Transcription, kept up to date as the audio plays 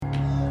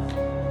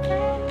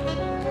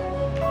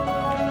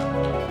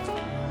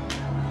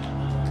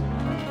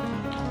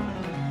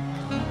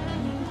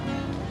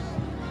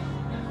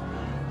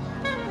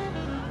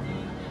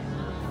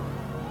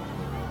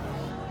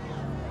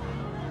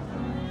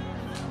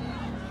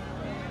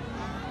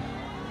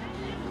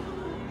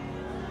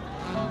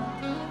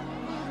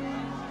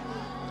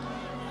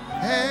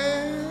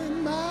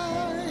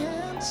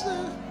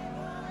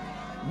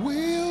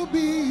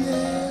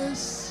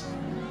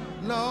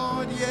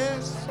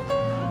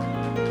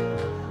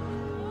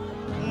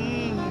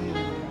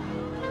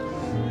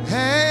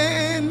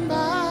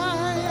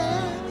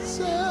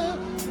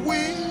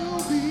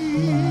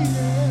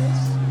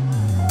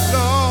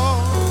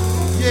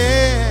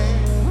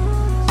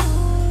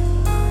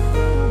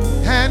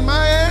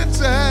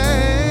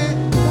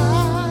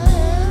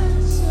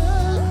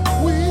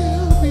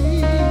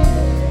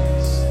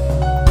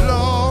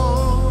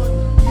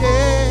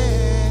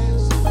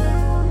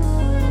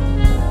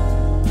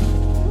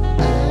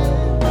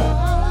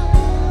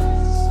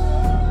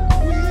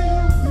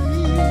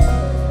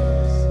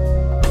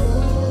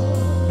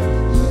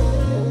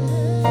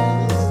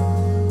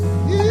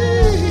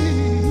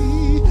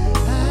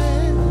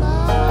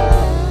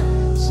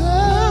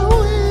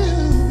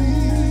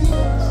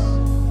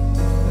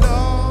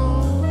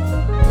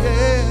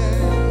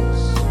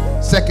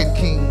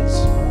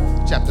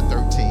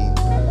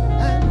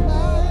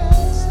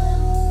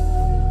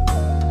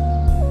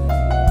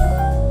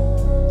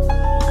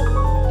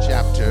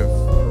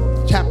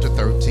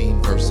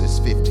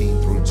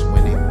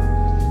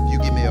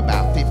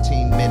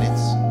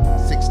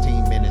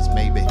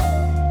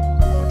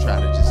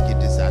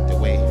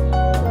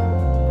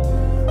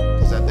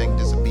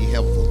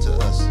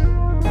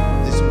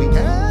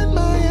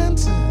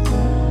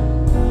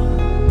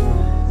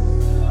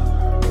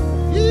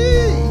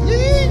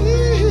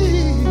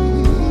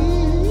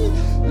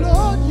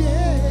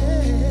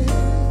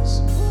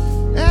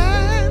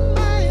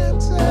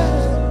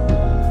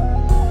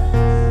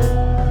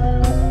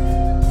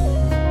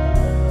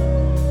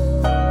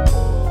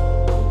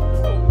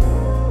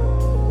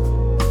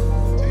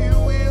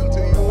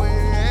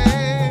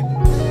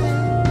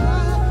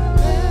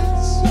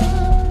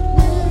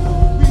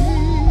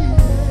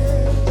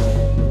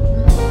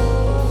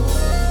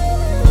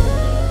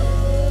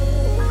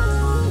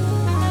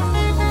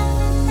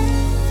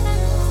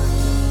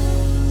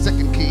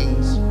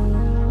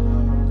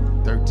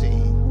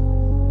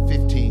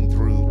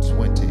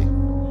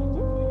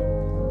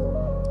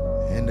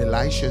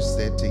Elisha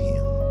said to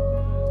him,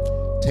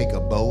 take a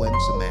bow and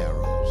some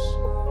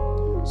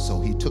arrows.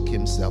 So he took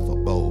himself a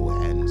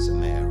bow and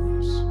some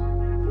arrows.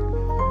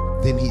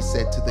 Then he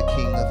said to the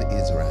king of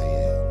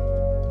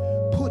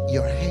Israel, put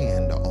your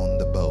hand on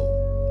the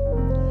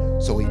bow.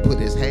 So he put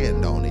his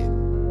hand on it.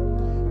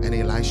 And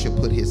Elisha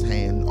put his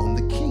hand on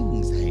the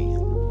king's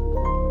hand.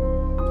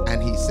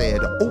 And he said,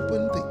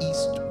 open the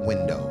east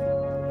window.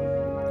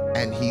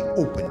 And he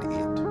opened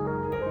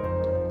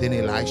it. Then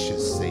Elisha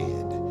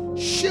said,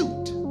 shoot.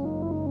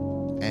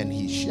 And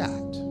he shot.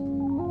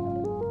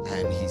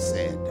 And he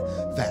said,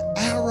 the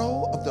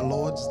arrow of the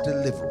Lord's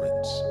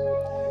deliverance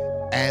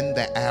and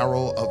the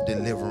arrow of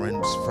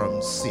deliverance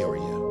from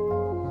Syria.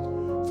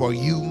 For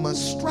you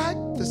must strike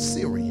the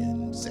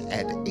Syrians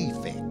at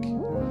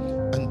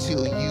Aphek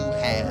until you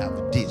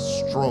have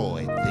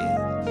destroyed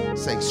them.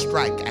 Say,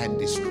 strike and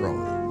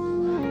destroy.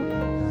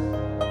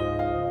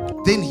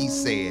 Then he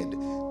said,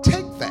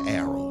 take the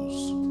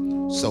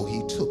arrows. So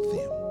he took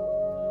them.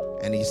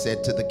 And he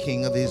said to the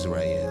king of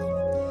Israel,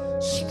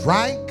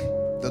 strike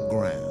the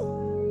ground.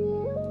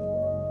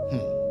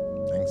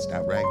 I can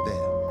stop right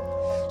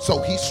there.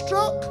 So he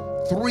struck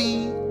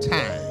 3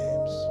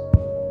 times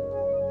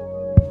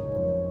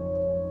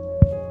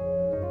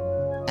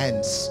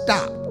and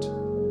stopped.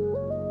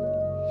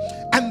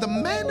 And the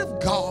man of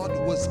God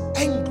was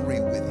angry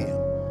with him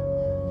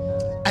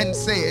and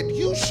said,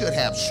 you should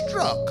have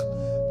struck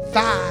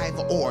 5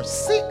 or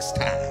 6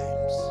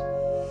 times.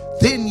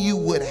 Then you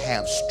would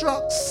have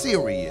struck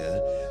Syria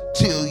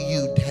till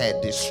you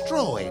had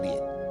destroyed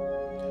it.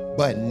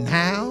 But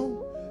now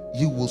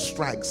you will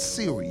strike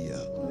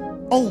Syria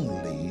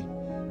only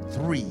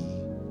 3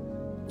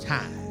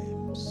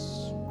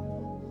 times.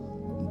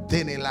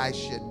 Then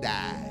Elisha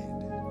died,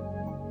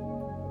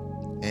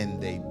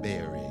 and they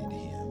buried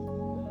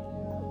him.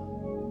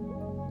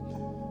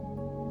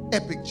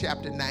 Epic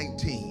chapter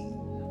 19.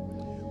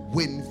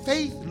 When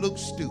faith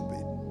looks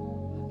stupid.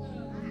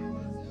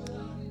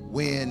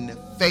 When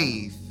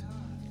faith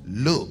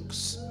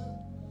looks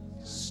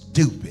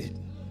stupid.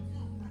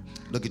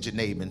 Look at your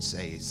neighbor and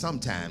say,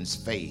 sometimes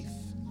faith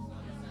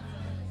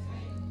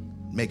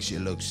makes you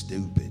look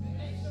stupid.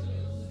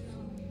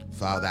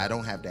 Father, I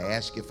don't have to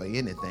ask you for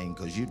anything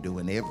because you're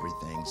doing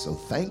everything. So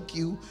thank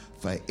you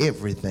for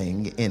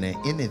everything in an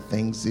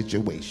anything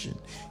situation.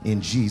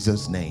 In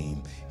Jesus'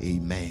 name,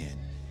 amen.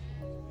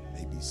 You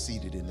may be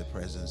seated in the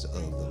presence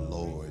of the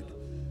Lord.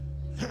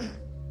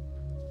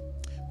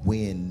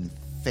 When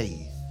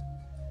faith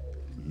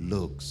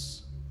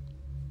looks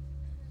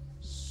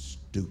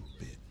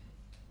stupid.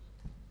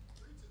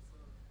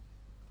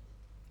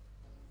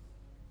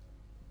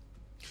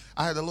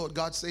 I heard the Lord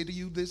God say to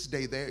you this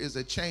day, there is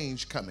a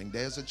change coming.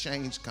 There's a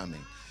change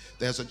coming.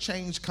 There's a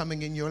change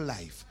coming in your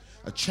life.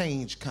 A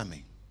change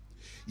coming.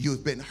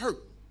 You've been hurt.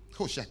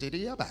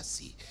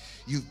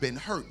 You've been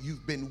hurt.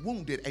 You've been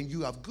wounded. And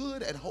you are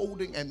good at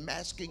holding and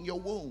masking your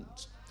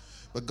wounds.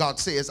 But God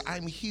says,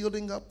 I'm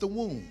healing up the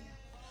wound.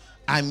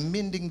 I'm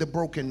mending the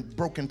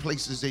broken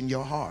places in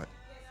your heart.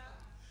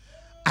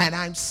 And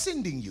I'm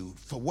sending you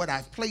for what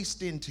I've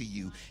placed into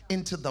you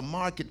into the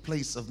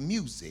marketplace of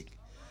music.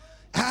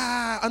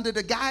 Under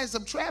the guise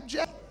of trap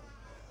jack,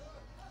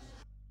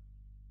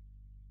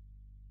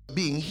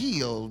 being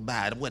healed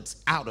by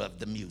what's out of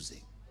the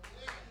music.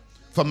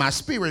 For my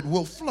spirit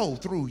will flow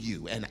through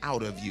you and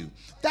out of you.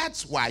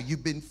 That's why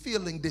you've been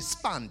feeling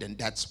despondent.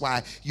 That's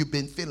why you've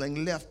been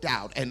feeling left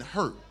out and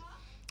hurt.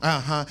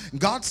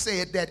 God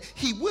said that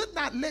he would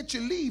not let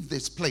you leave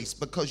this place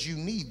because you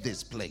need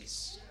this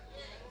place.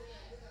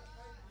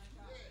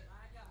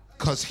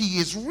 Because he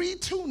is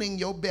retuning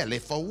your belly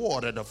for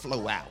water to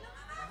flow out.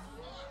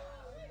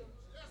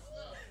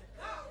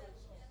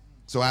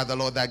 So I, the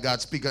Lord thy God,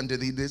 speak unto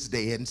thee this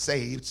day and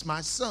say, it's my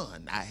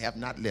son, I have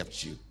not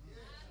left you.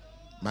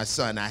 My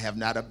son, I have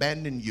not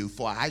abandoned you,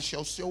 for I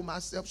shall show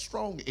myself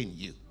strong in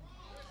you.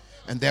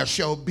 And there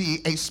shall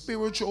be a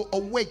spiritual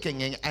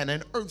awakening and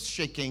an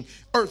earth-shaking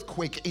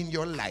earthquake in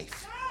your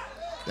life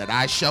that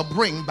I shall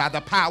bring by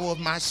the power of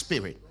my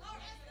spirit.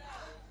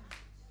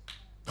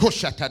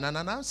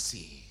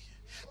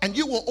 And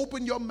you will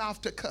open your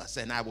mouth to cuss,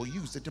 and I will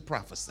use it to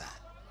prophesy.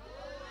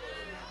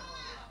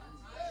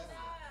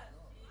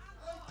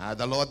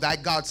 The Lord thy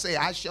God say,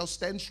 I shall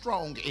stand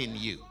strong in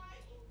you.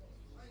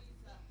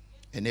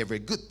 And every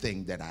good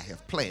thing that I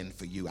have planned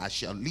for you, I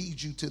shall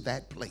lead you to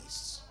that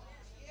place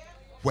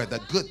where the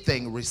good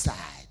thing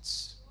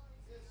resides.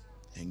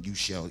 And you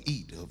shall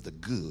eat of the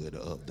good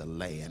of the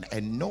land.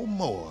 And no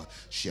more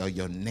shall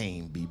your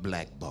name be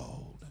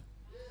blackballed.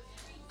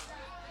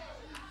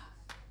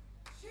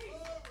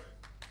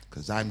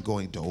 Because I'm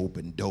going to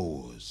open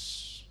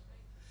doors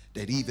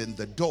that even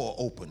the door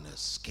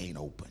openers can't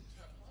open.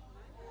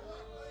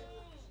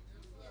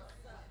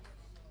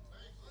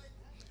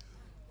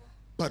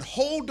 But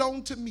hold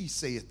on to me,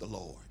 saith the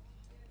Lord.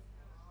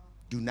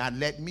 Do not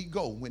let me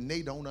go when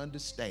they don't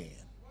understand.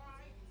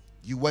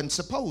 You wasn't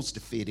supposed to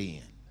fit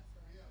in.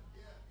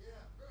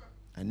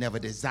 I never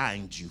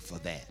designed you for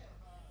that.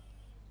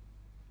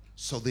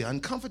 So the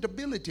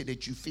uncomfortability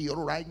that you feel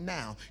right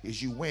now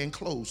is you wearing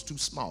clothes too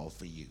small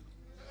for you.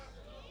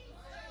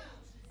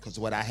 Because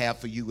what I have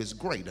for you is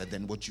greater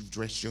than what you've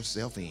dressed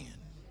yourself in.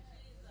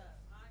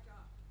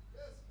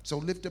 So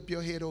lift up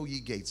your head, O ye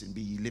gates, and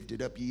be ye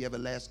lifted up, ye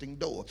everlasting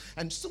door.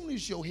 And as soon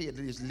as your head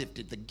is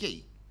lifted, the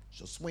gate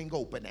shall swing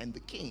open, and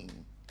the King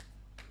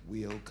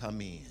will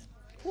come in.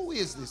 Who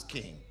is this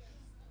King?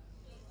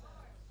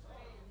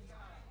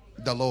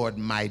 The Lord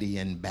mighty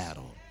in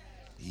battle.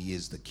 He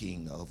is the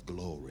King of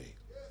glory.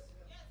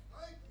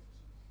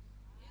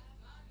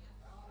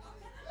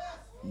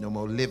 No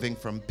more living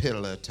from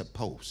pillar to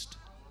post.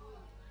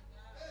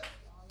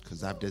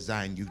 Because I've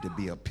designed you to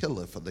be a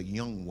pillar for the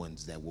young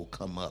ones that will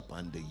come up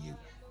under you.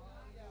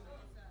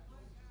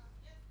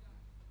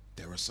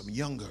 There are some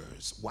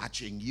youngers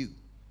watching you.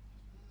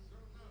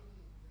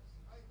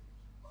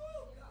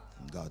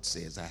 And God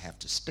says, I have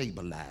to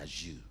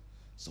stabilize you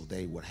so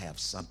they will have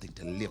something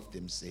to lift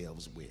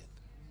themselves with.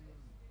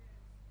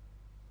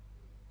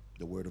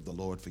 The word of the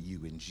Lord for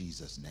you in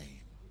Jesus'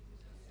 name.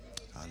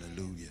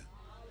 Hallelujah.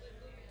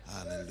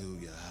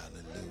 Hallelujah.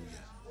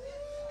 Hallelujah.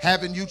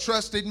 Haven't you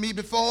trusted me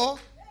before?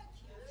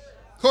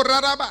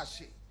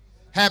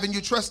 Haven't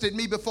you trusted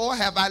me before?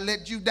 Have I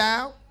let you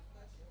down?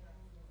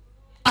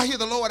 I hear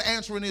the Lord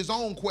answering his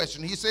own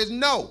question. He says,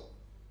 no,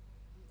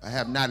 I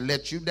have not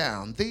let you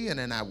down then,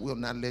 and I will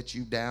not let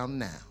you down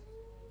now.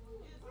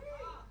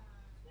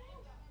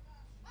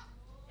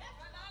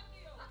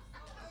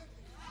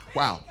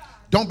 Wow.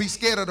 Don't be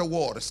scared of the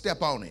water.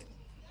 Step on it.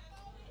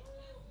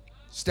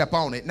 Step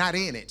on it. Not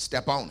in it.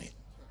 Step on it.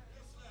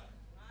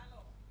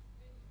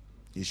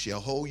 It shall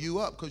hold you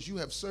up because you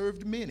have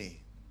served many.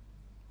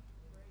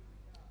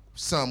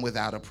 Some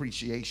without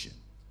appreciation.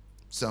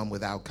 Some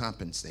without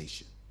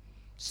compensation.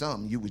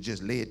 Some you were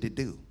just led to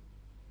do.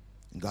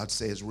 And God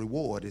says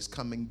reward is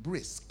coming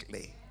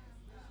briskly.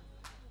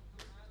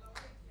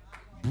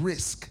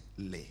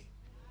 Briskly.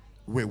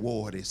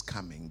 Reward is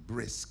coming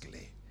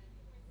briskly.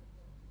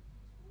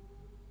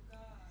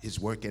 It's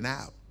working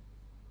out.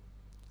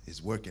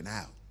 It's working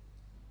out.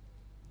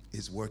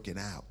 It's working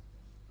out.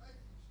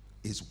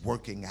 It's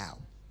working out.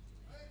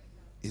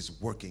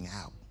 It's working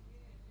out.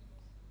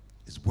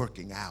 It's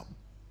working out.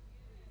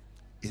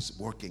 It's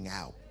working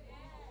out.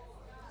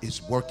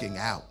 It's working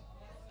out.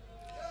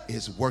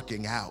 It's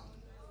working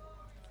out.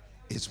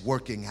 It's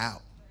working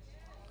out.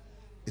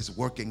 It's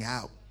working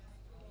out.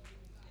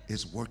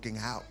 It's working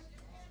out.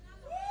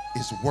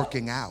 It's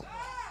working out.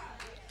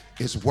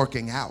 It's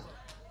working out.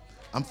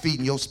 I'm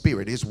feeding your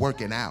spirit. It's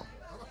working out.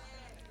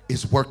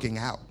 It's working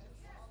out.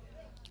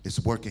 It's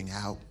working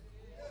out.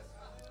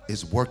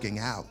 It's working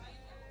out.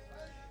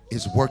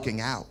 It's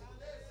working out.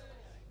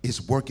 It's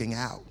working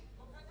out.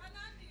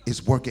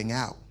 It's working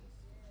out.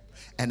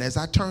 And as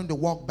I turn to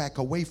walk back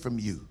away from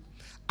you,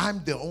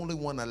 I'm the only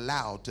one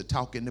allowed to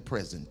talk in the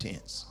present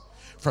tense.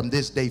 From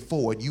this day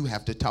forward, you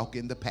have to talk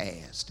in the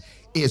past.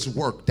 It's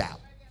worked out.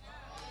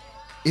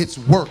 It's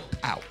worked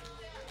out.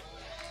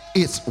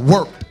 It's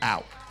worked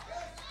out.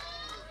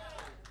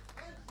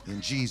 In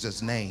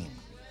Jesus' name.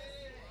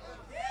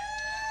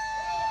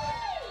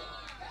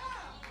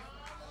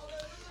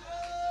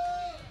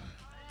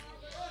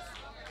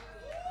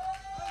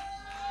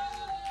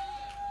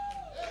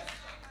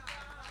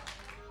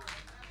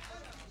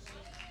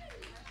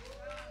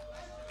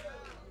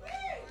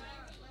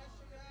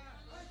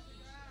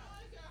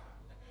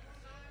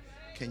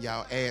 Can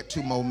y'all add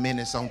 2 more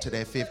minutes onto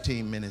that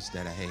 15 minutes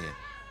that I had?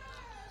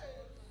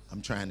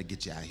 I'm trying to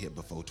get you out here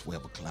before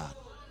 12 o'clock.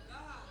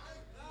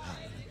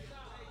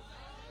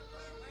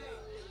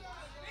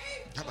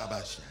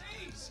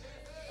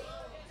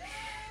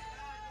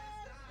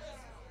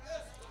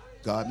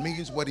 God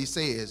means what he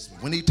says.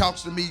 When he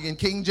talks to me in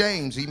King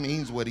James, he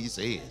means what he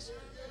says.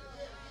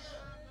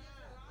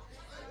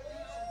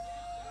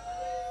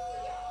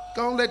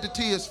 Go on, let the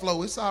tears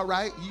flow. It's all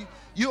right.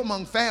 You're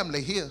among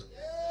family here.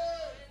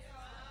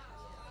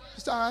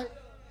 It's all right.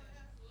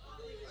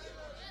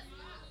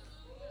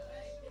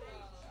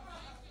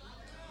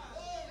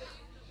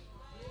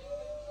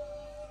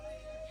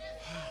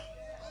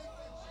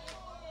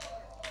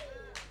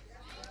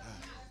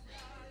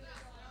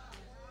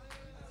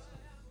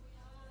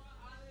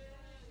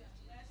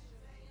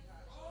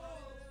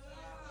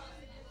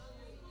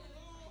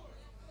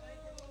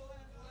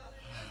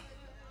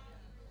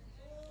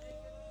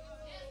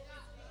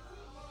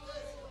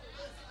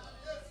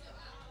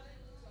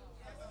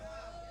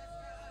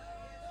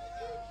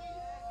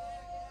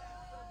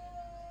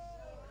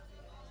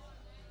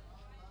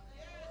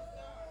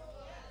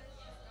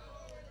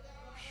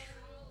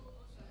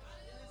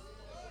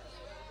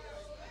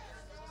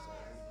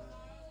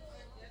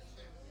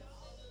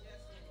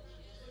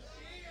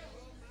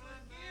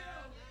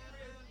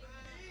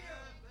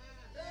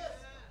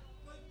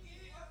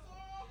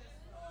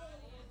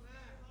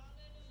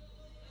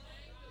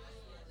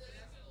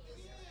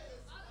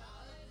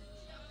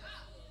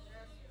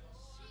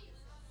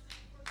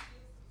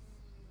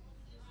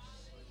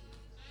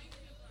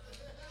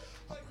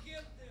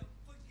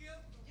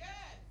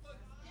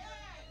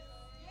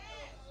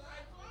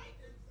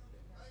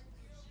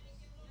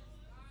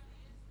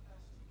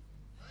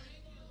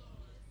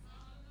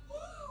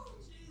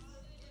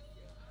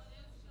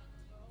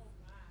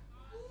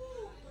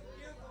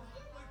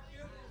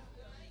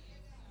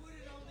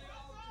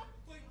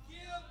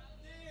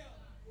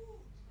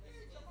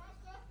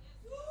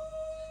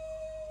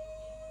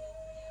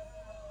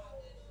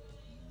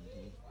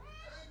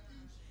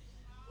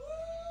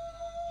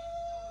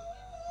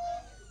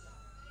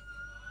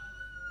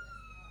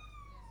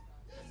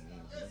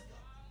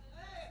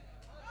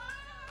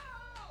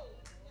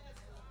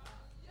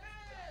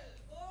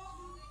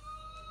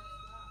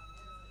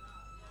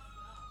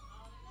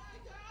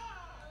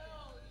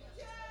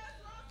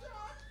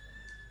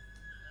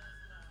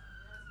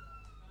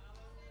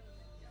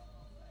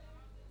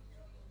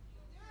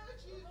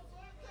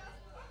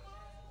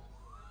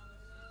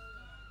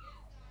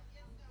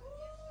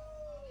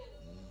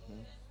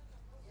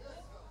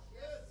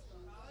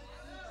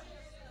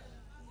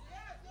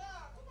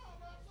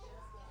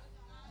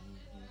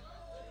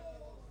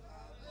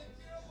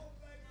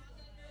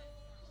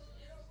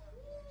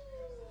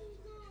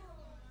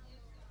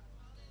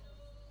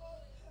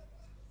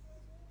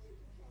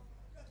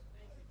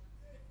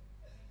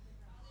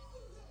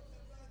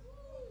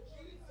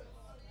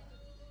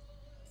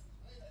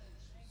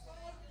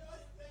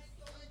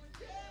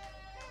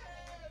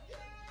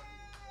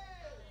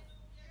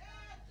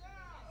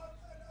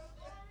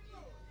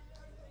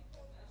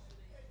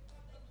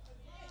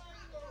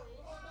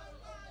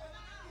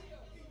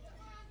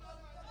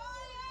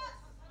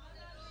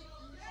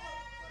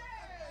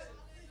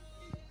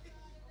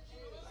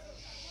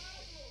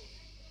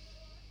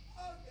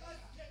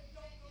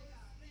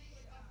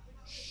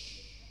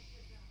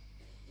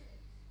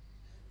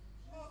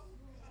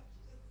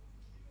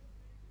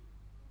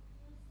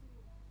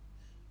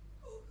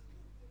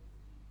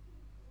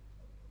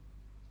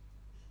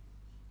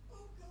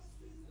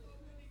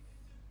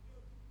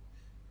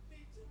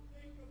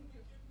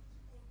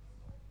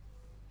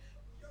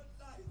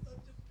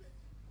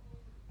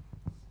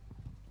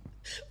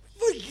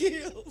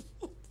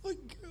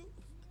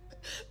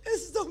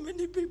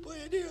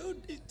 here who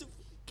need to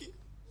forgive.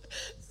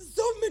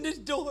 So many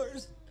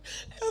doors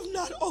have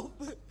not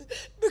opened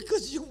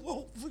because you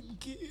won't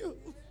forgive.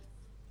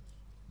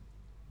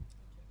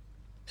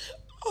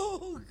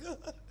 Oh,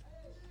 God.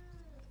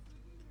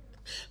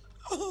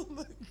 Oh,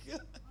 my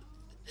God.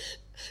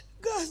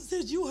 God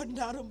said you are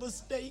not a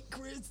mistake,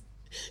 Chris.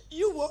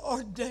 You were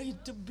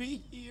ordained to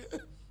be here.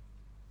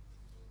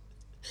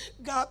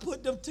 God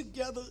put them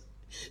together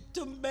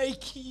to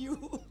make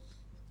you.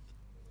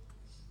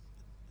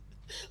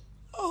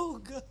 Oh,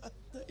 God,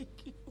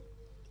 thank you.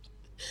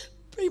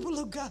 People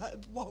of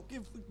God, walk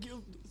in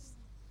forgiveness.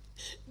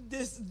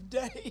 This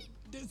day,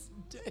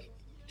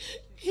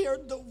 hear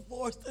the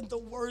voice and the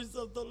words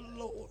of the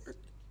Lord.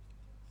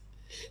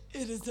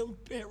 It is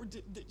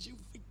imperative that you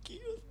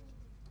forgive.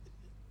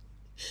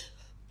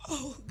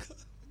 Oh, God.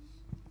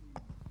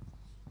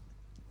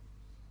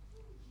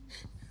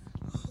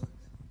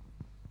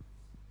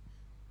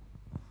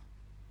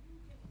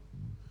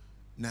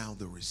 Now,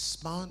 the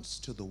response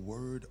to the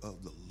word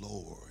of the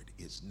Lord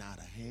is not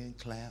a hand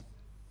clap,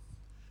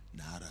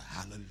 not a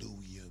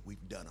hallelujah.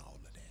 We've done all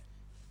of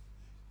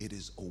that. It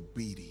is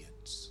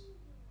obedience.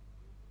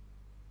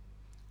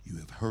 You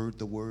have heard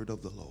the word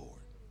of the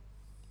Lord.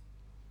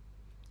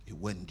 It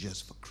wasn't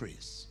just for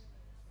Chris.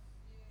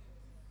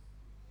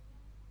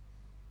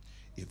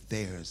 If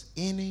there's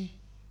any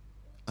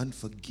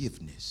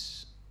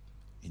unforgiveness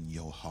in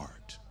your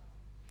heart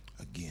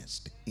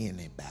against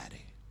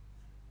anybody,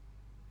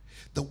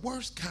 the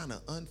worst kind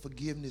of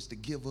unforgiveness to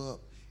give up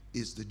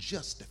is the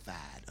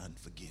justified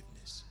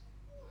unforgiveness.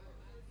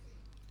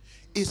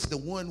 It's the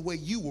one where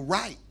you were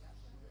right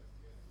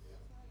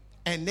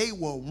and they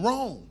were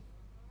wrong,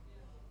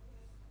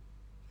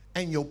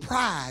 and your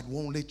pride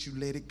won't let you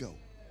let it go.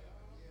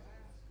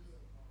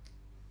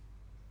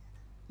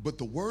 But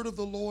the word of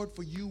the Lord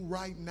for you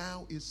right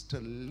now is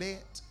to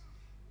let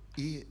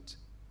it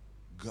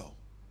go.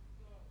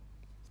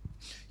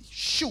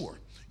 Sure,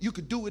 you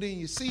could do it in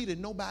your seat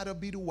and nobody will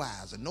be the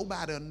wiser.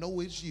 Nobody will know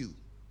it's you.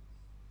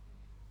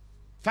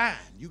 Fine,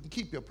 you can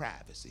keep your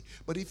privacy.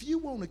 But if you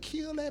want to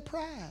kill that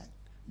pride,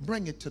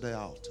 bring it to the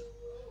altar.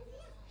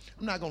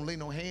 I'm not going to lay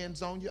no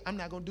hands on you. I'm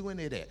not going to do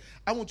any of that.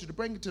 I want you to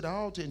bring it to the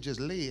altar and just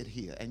lay it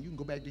here, and you can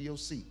go back to your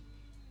seat.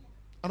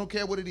 I don't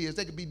care what it is.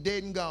 They could be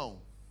dead and gone.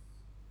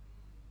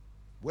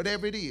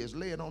 Whatever it is,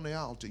 lay it on the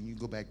altar and you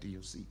can go back to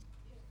your seat.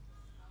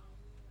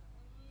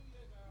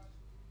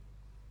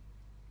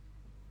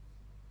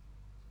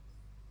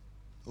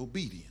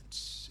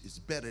 Obedience is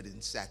better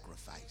than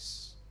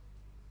sacrifice.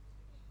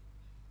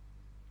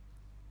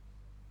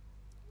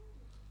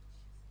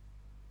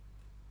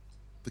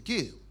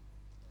 Forgive.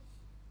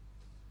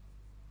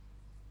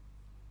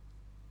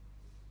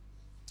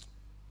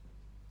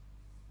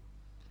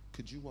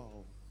 Could you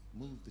all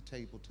move the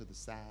table to the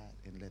side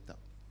and let the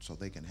so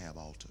they can have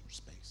altar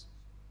space?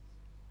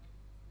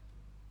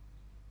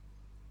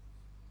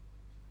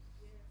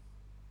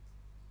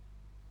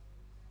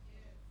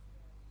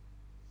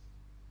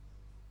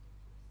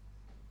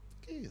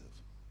 Forgive.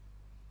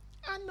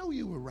 I know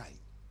you were right.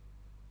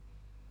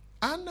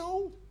 I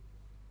know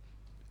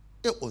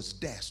it was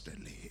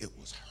dastardly. It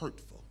was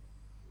hurtful.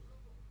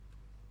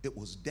 It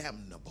was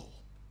damnable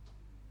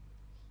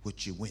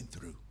what you went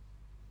through,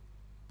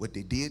 what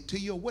they did to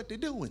you or what they're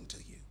doing to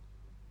you.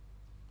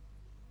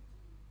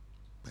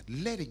 But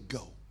let it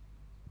go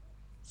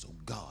so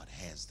God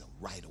has the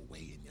right of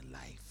way in your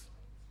life.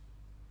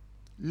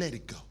 Let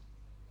it go.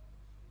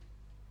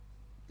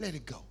 Let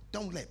it go.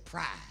 Don't let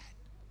pride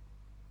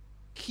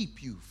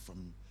keep you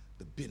from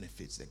the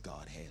benefits that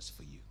God has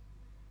for you.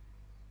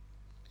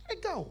 Let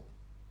it go.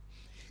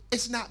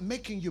 It's not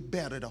making you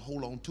better to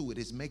hold on to it.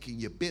 It's making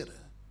you bitter.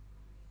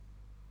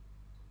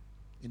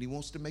 And he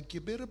wants to make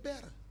you bitter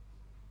better.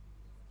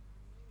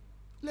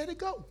 Let it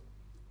go.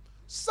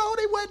 So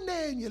they wasn't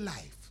there in your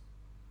life.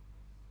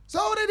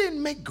 So they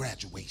didn't make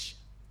graduation.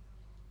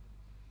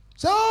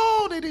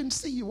 So they didn't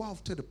see you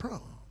off to the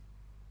prom.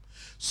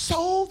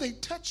 So they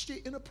touched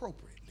you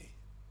inappropriately.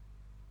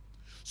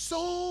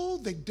 So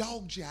they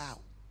dogged you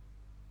out.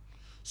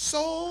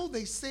 So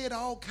they said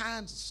all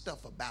kinds of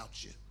stuff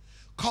about you.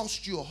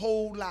 Cost you a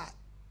whole lot.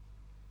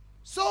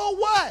 So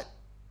what?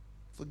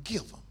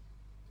 Forgive them.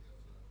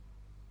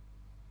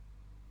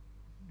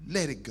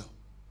 Let it go.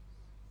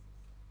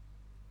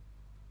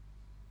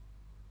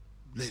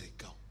 Let it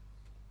go.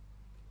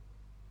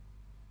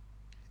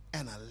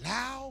 And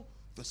allow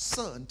the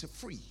Son to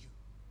free you.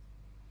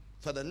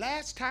 For the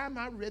last time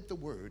I read the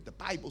word, the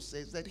Bible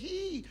says that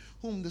he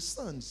whom the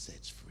Son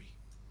sets free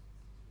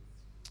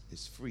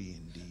is free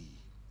indeed.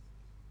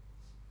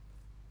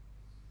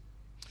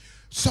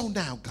 So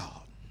now,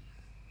 God,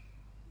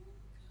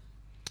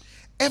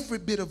 every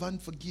bit of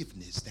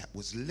unforgiveness that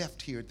was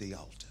left here at the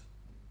altar,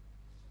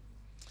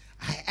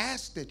 I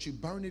ask that you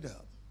burn it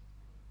up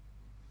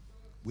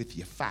with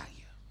your fire.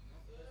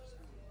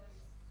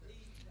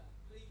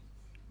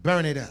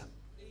 Burn it up.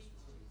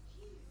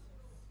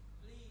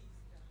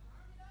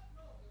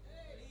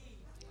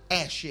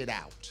 Ash it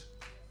out.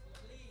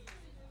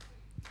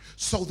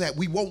 So that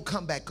we won't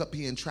come back up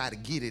here and try to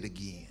get it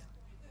again.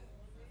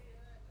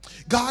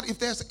 God, if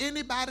there's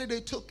anybody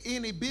that took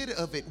any bit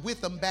of it with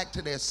them back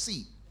to their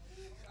seat,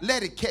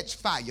 let it catch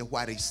fire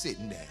while they're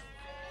sitting there.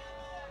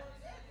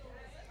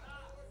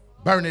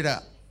 Burn it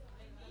up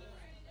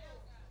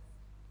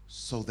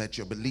so that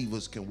your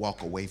believers can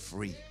walk away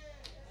free.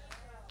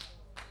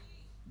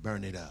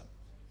 Burn it up.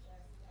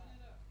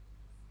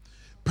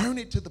 Burn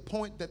it to the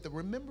point that the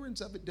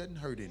remembrance of it doesn't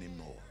hurt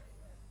anymore.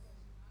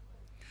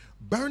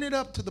 Burn it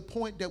up to the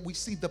point that we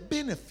see the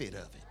benefit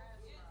of it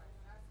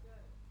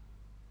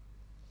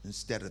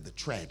instead of the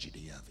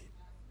tragedy of it.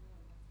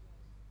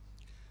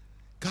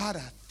 God,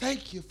 I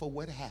thank you for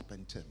what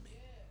happened to me,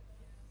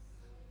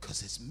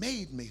 because it's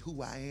made me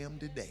who I am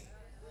today.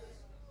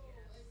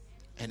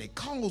 And it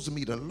caused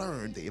me to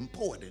learn the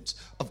importance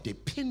of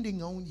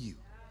depending on you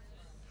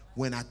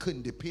when I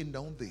couldn't depend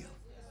on them.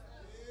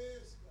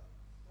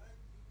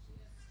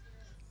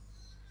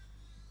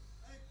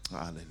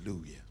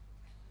 Hallelujah.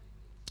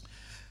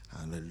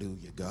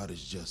 Hallelujah. God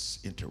is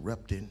just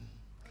interrupting,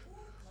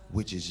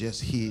 which is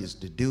just his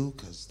to do,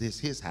 because this is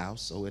his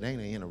house, so it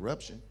ain't an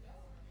interruption.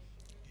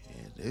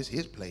 It's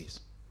his place.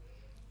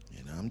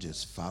 And I'm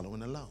just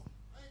following along.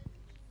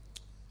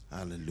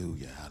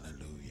 Hallelujah,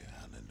 hallelujah,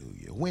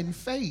 hallelujah. When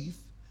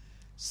faith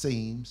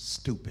seems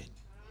stupid.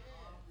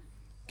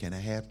 Can I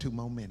have 2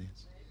 more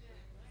minutes?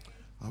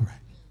 All right.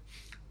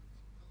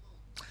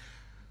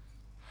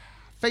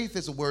 Faith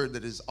is a word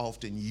that is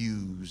often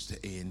used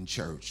in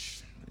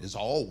church. It's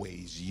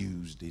always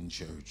used in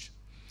church.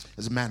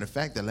 As a matter of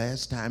fact, the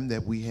last time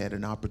that we had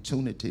an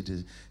opportunity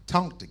to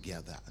talk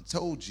together, I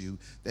told you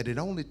that it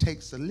only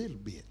takes a little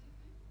bit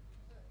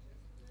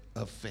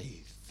of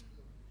faith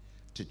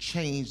to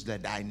change the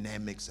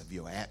dynamics of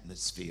your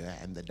atmosphere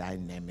and the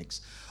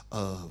dynamics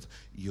of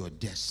your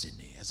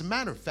destiny. As a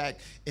matter of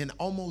fact, in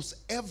almost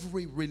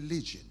every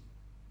religion,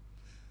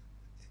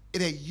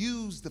 it had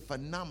used the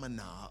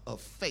phenomena of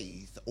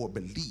faith or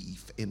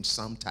belief in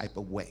some type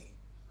of way.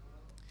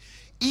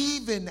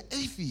 Even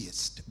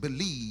atheists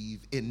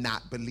believe in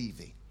not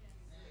believing.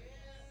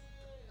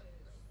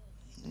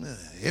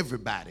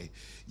 Everybody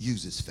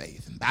uses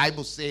faith. The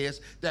Bible says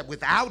that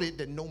without it,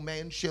 that no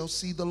man shall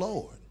see the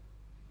Lord.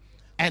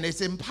 And it's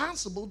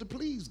impossible to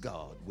please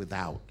God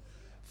without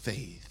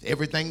faith.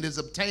 Everything that's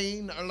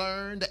obtained,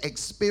 learned,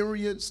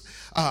 experienced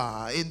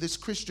in this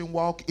Christian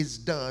walk is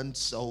done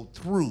so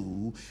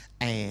through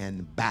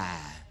and by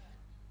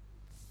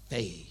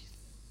faith.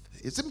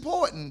 It's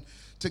important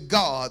to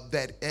God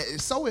that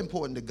it's so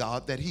important to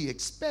God that he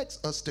expects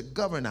us to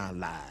govern our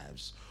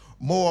lives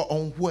more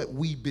on what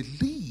we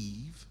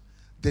believe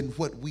than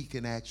what we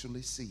can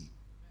actually see.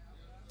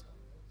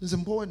 It's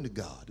important to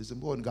God. It's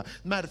important to God.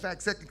 Matter of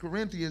fact, 2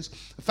 Corinthians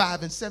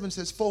 5:7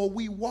 says, "For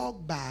we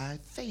walk by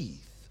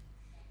faith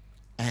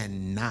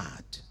and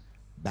not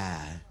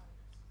by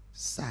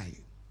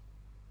sight."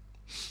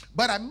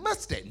 But I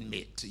must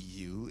admit to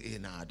you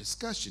in our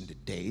discussion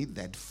today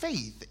that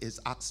faith is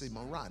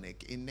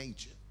oxymoronic in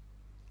nature.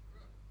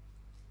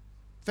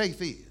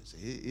 Faith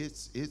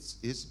is.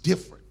 It's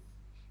different.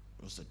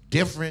 It's a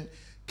different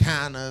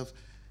kind of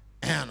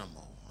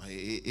animal.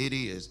 It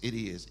is.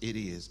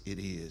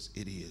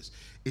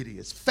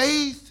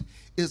 Faith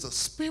is a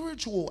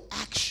spiritual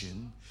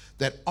action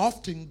that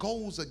often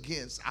goes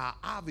against our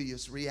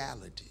obvious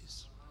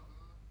realities.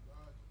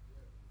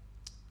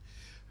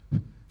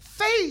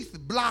 Faith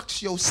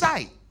blocks your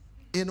sight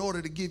in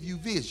order to give you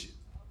vision.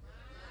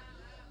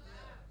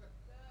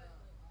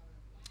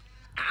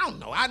 I don't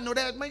know. I know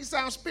that may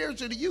sound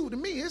spiritual to you. To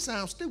me, it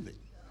sounds stupid.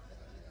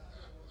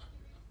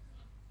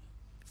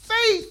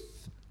 Faith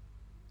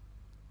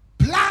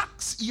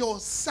blocks your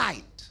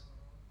sight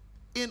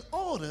in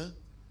order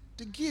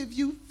to give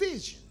you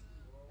vision.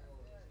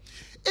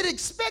 It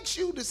expects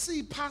you to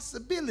see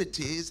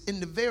possibilities in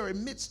the very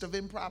midst of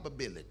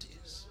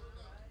improbabilities.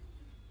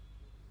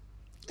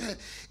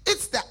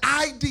 It's the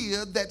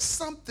idea that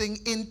something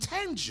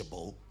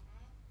intangible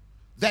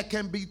that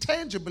can be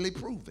tangibly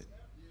proven.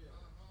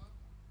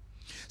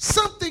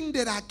 Something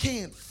that I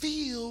can't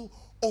feel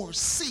or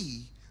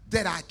see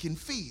that I can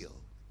feel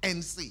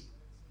and see.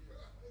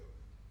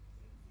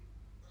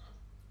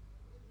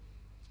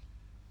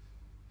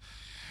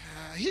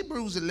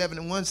 Hebrews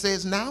 11:1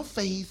 says, "Now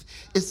faith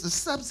is the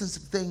substance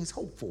of things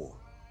hoped for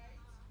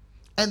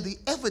and the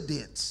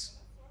evidence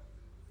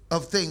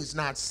of things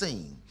not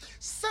seen."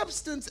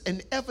 Substance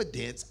and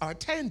evidence are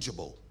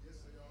tangible.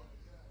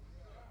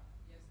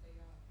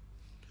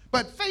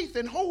 But faith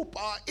and hope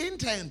are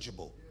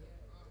intangible.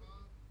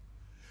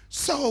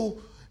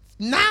 So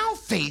now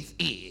faith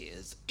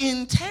is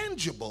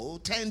intangible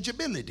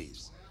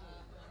tangibilities.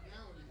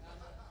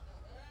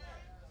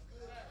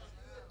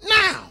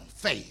 Now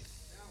faith.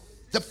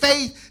 The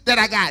faith that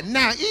I got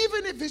now,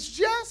 even if it's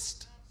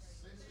just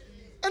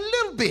a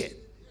little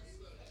bit,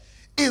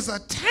 is a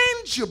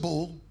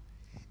tangible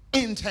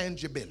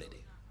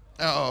intangibility.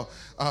 Don't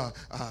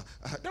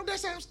that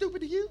sound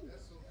stupid to you?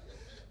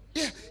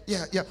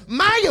 Yeah.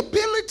 My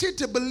ability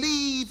to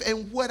believe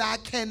in what I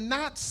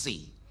cannot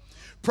see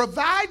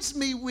provides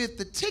me with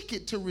the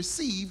ticket to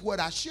receive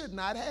what I should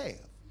not have.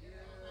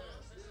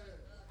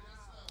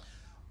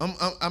 I'm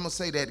going to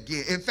say that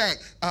again. In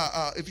fact,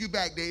 if you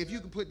back there, if you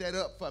can put that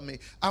up for me,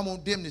 I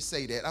want them to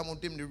say that. I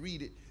want them to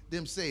read it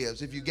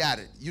themselves if you got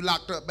it. You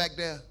locked up back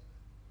there?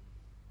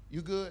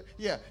 You good?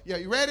 Yeah.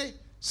 You ready?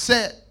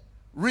 Set,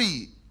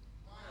 read.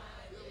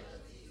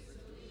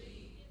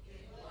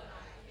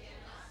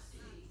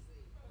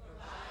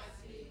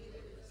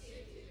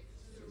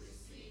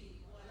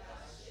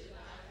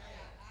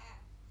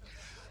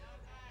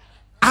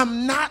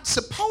 I'm not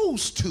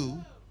supposed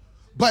to,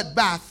 but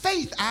by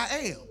faith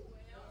I am.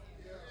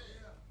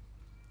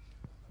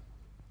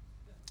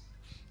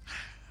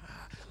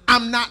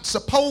 I'm not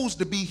supposed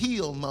to be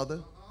healed, mother,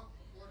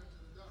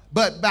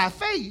 but by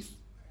faith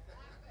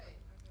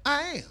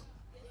I am.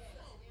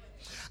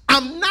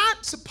 I'm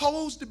not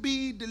supposed to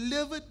be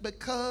delivered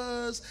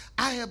because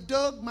I have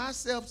dug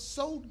myself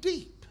so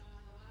deep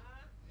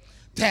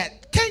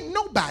that can't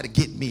nobody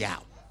get me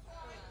out.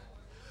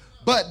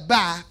 But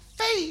by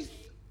faith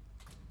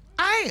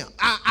I am.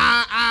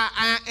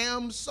 I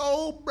am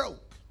so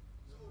broke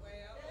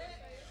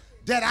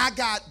that I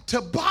got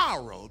to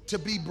borrow to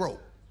be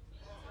broke.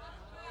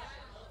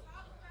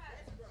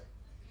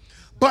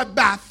 But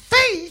by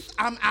faith,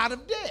 I'm out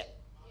of debt.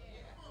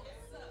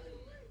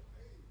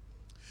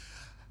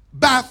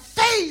 By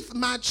faith,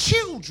 my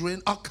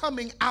children are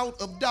coming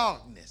out of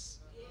darkness.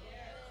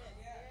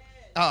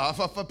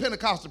 For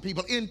Pentecostal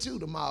people, into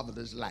the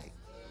marvelous light.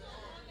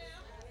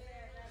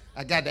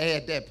 I got to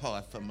add that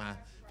part for my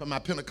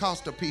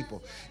Pentecostal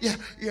people. Yeah.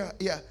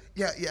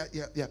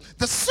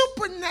 The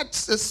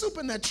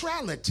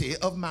supernaturality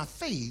of my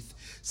faith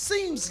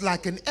seems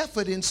like an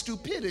effort in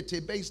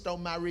stupidity based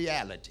on my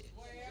reality.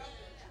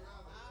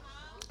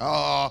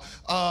 Y'all,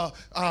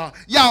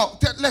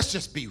 let's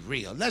just be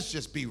real. My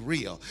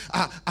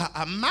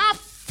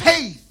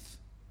faith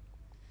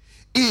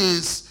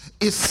is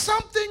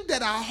something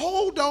that I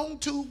hold on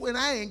to when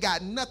I ain't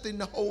got nothing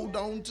to hold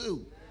on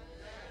to.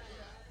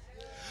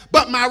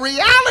 But my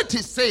reality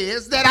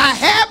says that I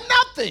have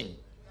nothing.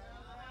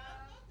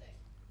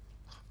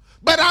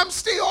 But I'm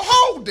still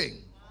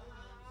holding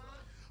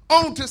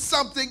on to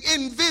something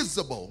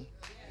invisible,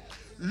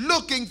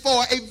 looking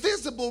for a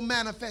visible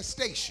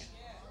manifestation.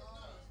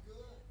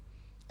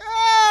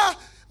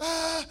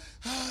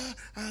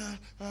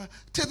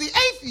 To the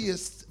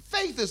atheist,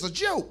 faith is a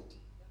joke.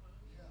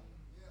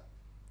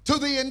 To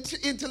the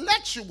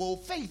intellectual,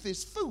 faith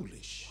is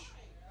foolish.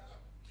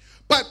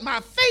 But my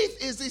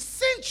faith is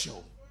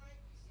essential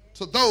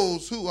to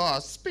those who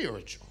are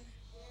spiritual.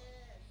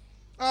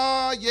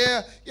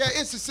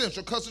 It's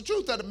essential, because the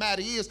truth of the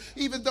matter is,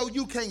 even though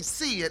you can't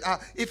see it,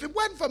 if it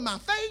wasn't for my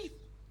faith,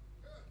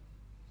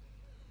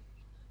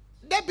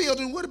 that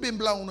building would have been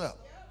blown up.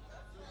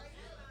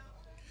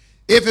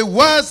 If it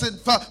wasn't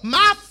for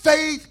my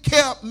faith,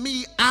 kept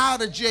me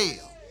out of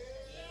jail.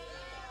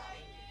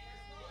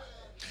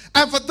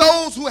 And for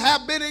those who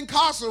have been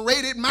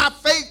incarcerated, my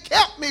faith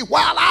kept me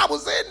while I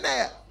was in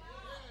there.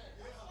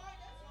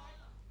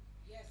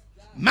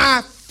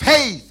 My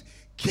faith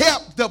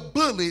kept the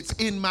bullets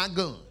in my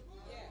gun.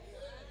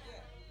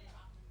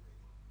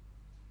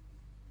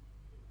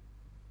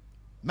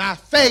 My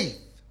faith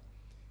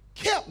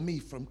kept me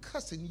from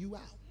cussing you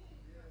out.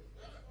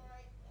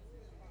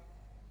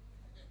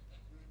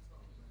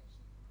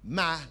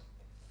 My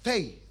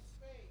faith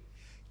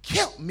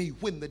kept me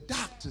when the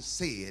doctor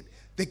said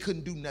they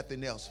couldn't do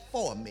nothing else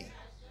for me.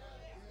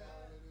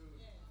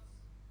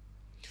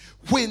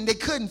 When they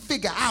couldn't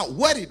figure out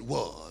what it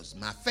was,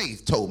 my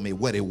faith told me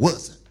what it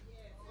wasn't.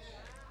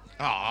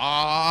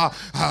 I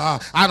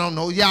don't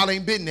know. Y'all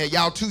ain't been there.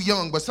 Y'all too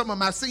young. But some of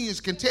my seniors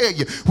can tell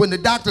you, when the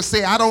doctor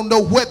say, I don't know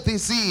what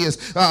this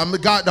is,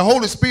 God, the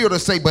Holy Spirit will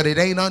say, but it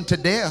ain't unto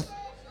death.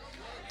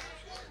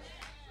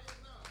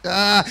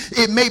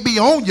 It may be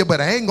on you, but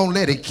I ain't gonna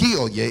let it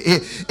kill you.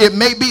 It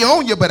may be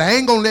on you, but I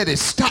ain't gonna let it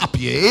stop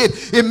you.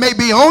 It may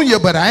be on you,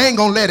 but I ain't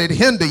gonna let it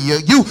hinder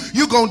you.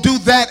 You gonna do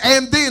that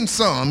and then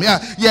some. Yeah.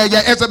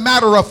 As a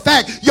matter of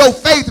fact, your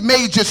faith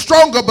made you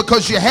stronger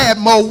because you had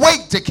more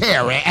weight to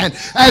carry. And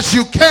as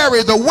you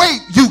carry the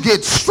weight, you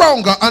get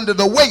stronger under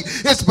the weight.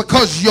 It's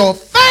because your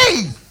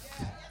faith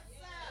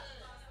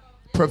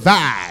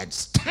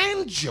provides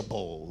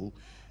tangible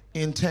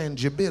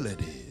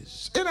intangibilities.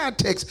 In our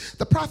text,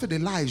 the prophet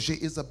Elijah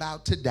is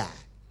about to die.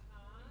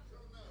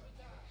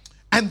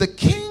 And the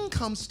king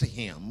comes to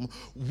him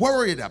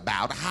worried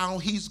about how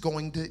he's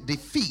going to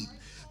defeat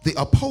the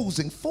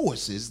opposing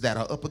forces that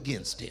are up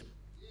against him.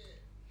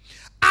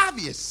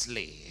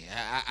 Obviously,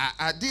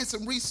 I did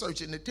some research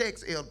in the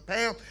text, Elder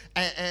Pam,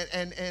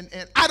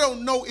 and I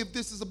don't know if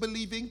this is a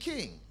believing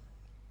king.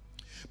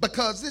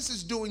 Because this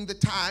is during the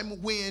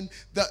time when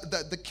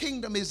the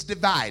kingdom is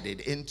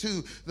divided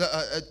into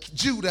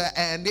Judah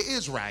and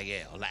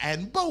Israel.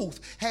 And both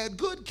had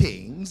good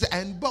kings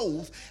and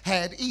both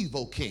had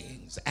evil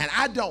kings. And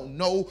I don't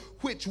know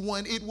which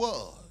one it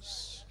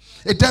was.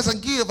 It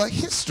doesn't give a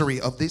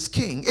history of this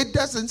king. It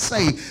doesn't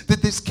say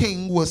that this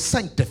king was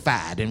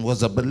sanctified and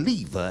was a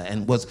believer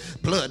and was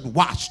blood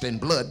washed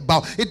and blood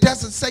bought. It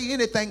doesn't say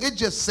anything. It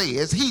just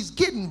says he's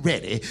getting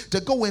ready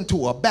to go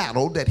into a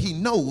battle that he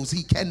knows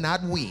he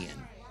cannot win.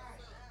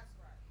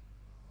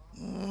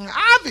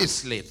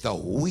 Obviously,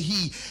 though,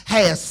 he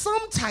has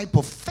some type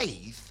of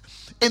faith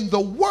in the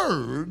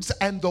words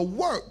and the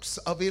works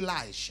of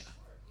Elisha.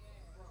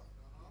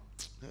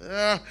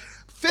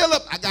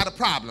 Philip, I got a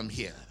problem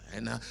here.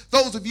 And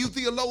those of you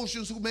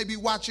theologians who may be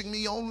watching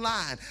me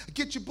online,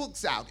 get your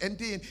books out and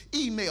then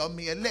email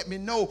me and let me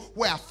know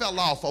where I fell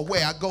off or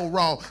where I go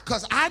wrong,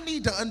 because I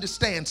need to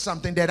understand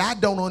something that I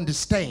don't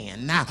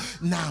understand. Now,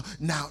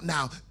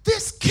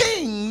 this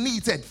king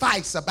needs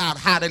advice about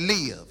how to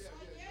live.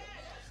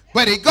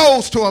 But it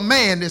goes to a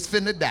man that's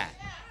finna die.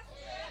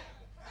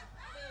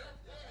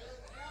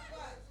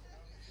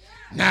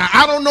 Now,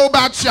 I don't know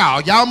about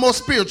y'all. Y'all more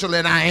spiritual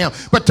than I am.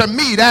 But to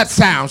me, that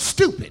sounds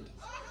stupid.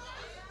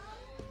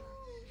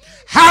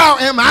 How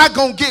am I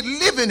going to get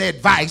living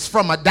advice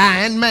from a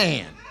dying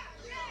man?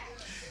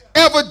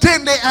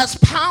 Evidently, as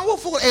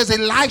powerful as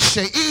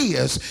Elisha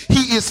is,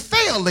 he is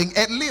failing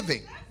at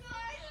living.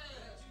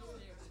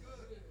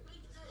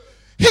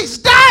 He's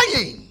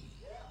dying.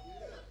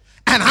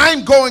 And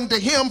I'm going to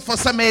him for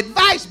some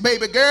advice,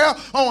 baby girl,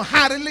 on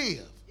how to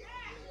live.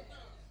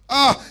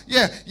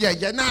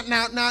 Yeah. Now,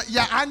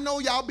 I know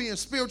y'all being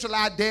spiritual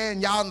out there,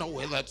 and y'all know,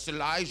 well, that's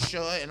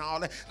Elisha and all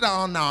that.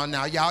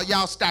 No,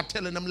 y'all stop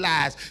telling them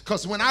lies.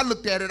 Because when I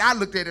looked at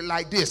it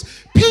like this.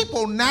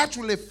 People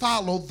naturally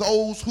follow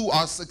those who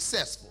are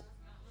successful.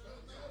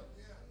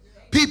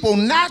 People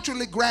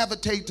naturally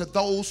gravitate to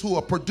those who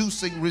are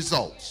producing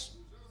results.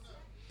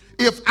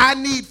 If I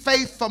need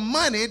faith for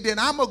money, then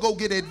I'm going to go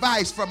get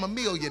advice from a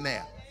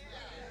millionaire.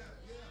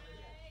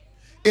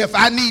 If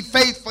I need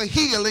faith for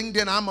healing,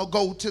 then I'm going to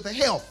go to the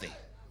healthy.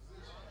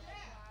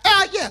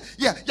 Yeah.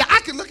 I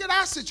can look at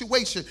our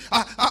situation.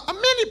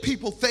 Many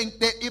people think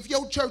that if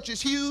your church is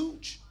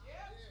huge,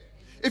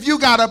 if you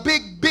got a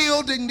big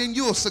building, then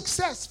you're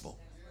successful.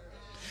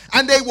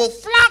 And they will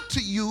flock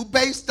to you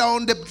based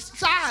on the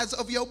size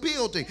of your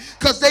building,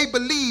 because they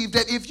believe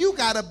that if you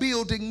got a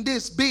building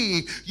this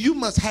big, you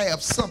must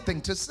have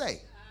something to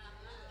say.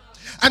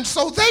 And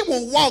so they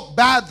will walk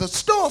by the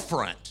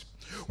storefront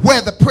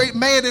where the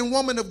man and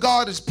woman of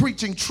God is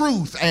preaching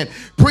truth and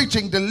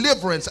preaching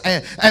deliverance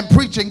and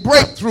preaching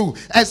breakthrough,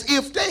 as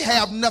if they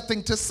have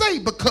nothing to say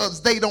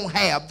because they don't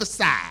have the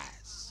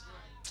size.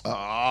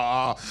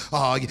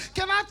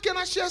 Can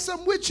I share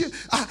something with you?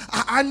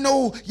 I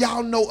know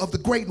y'all know of the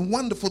great and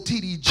wonderful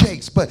T.D.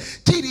 Jakes, but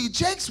T.D.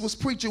 Jakes was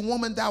preaching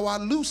 "Woman, Thou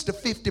Art Loose" to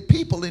 50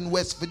 people in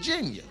West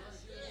Virginia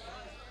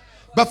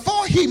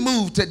before he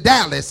moved to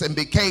Dallas and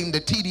became the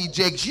T.D.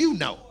 Jakes you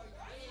know.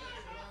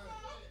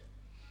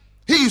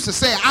 He used to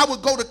say, I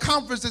would go to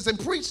conferences and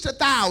preach to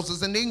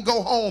thousands and then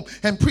go home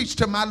and preach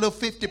to my little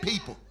 50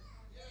 people.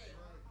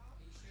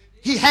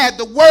 He had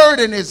the word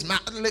in his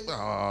mouth.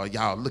 Oh,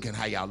 y'all, look at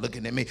how y'all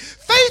looking at me.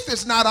 Faith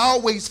is not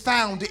always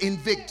found in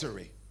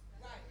victory.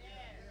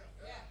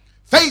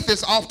 Faith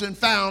is often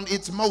often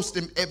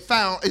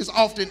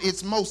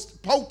its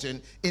most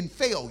potent in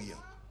failure.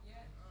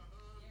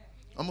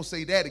 I'm going to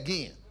say that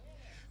again.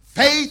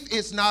 Faith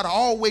is not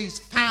always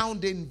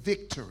found in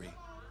victory.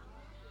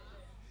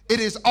 It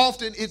is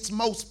often its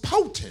most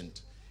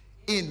potent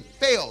in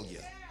failure.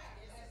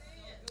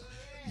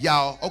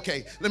 Y'all,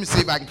 okay, let me see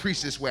if I can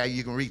preach this way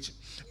you can reach it.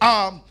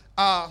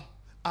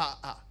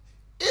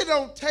 It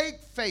don't take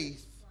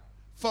faith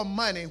for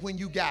money when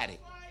you got it.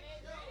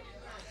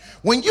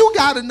 When you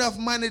got enough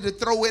money to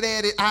throw it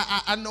at it,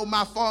 I know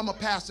my former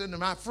pastor and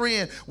my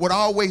friend would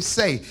always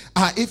say,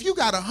 if you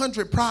got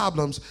 100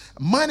 problems,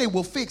 money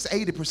will fix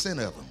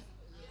 80% of them.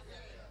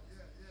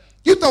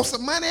 You throw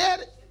some money at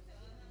it,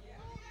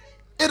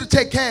 it'll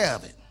take care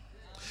of it.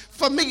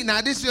 For me,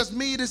 now this is just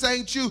me, this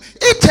ain't you.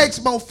 It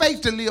takes more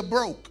faith to live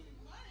broke.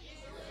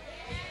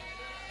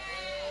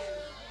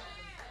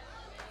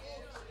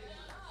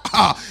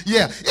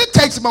 It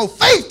takes more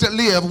faith to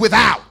live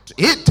without.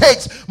 It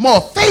takes more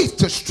faith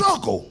to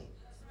struggle.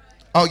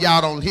 Oh,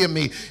 y'all don't hear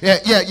me.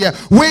 Yeah.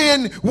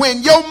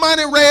 When your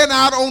money ran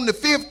out on the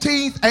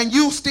 15th and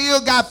you still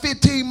got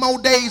 15 more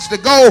days to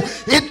go,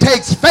 it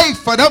takes faith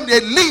for them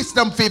at least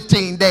them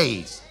 15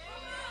 days.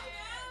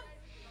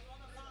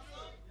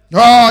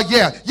 Oh,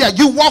 yeah.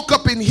 You walk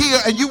up in here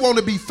and you want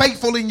to be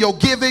faithful in your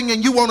giving,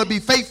 and you want to be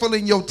faithful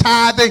in your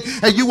tithing,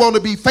 and you want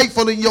to be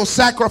faithful in your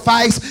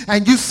sacrifice,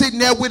 and you sitting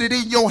there with it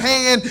in your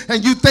hand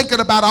and you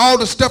thinking about all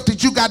the stuff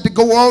that you got to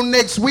go on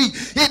next week.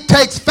 It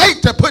takes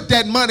faith to put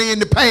that money in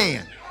the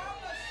pan.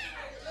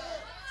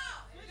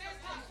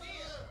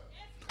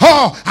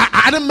 Oh,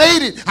 I done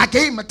made it. I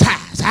gave my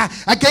tithes.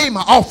 I gave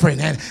my offering,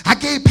 and I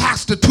gave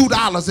Pastor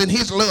 $2 in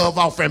his love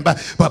offering. But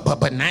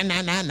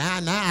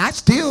I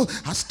still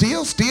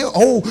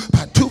owe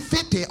about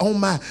 $2.50 on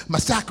my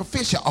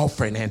sacrificial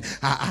offering, and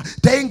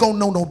they ain't gonna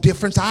know no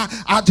difference.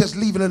 I'll just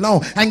leave it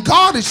alone. And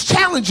God is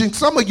challenging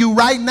some of you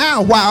right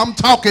now while I'm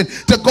talking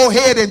to go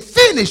ahead and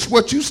finish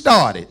what you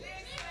started.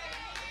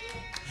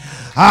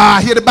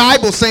 I hear the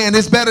Bible saying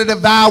it's better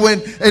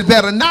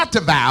not to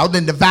vow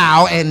than to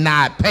vow and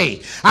not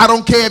pay. I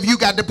don't care if you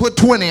got to put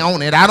 20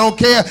 on it. I don't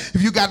care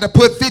if you got to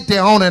put 50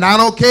 on it. I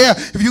don't care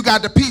if you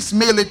got to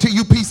piecemeal it till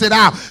you piece it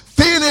out.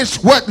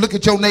 Finish what? Look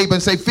at your neighbor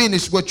and say,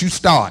 finish what you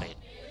started.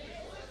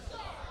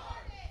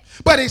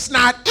 But it's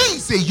not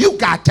easy. You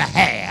got to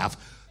have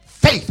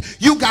faith.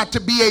 You got to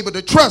be able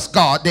to trust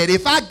God that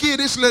if I give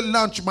this little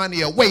lunch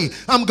money away,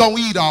 I'm going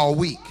to eat all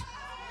week.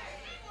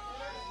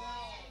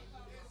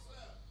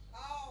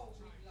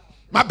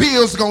 My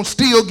bills going to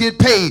still get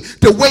paid.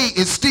 The way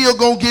is still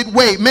going to get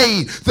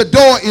made. The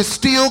door is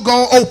still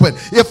going to open.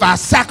 If I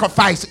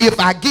sacrifice, if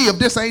I give,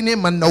 this ain't in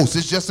my notes,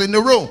 it's just in the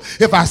room.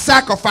 If I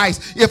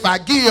sacrifice, if I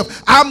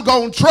give, I'm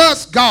going to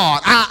trust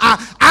God.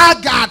 I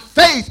got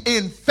faith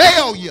in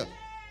failure.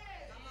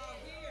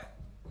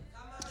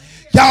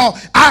 Y'all,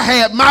 I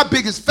had my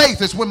biggest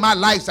faith is when my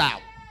lights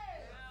out.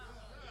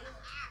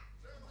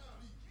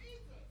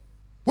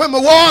 When my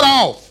water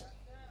off.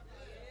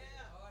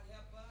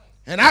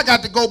 And I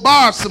got to go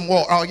borrow some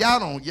water. Oh, y'all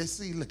don't, you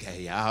see, look at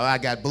y'all. I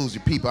got bougie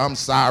people. I'm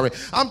sorry.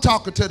 I'm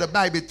talking to the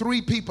baby.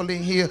 3 people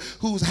in here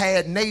who's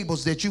had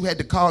neighbors that you had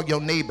to call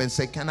your neighbor and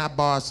say, can I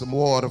borrow some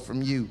water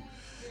from you?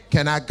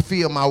 Can I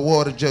fill my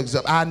water jugs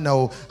up? I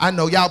know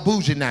y'all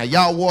bougie now.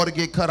 Y'all water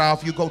get cut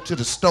off. You go to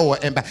the store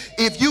and buy.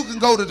 If you can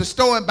go to the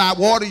store and buy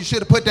water, you should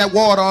have put that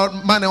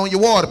money on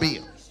your water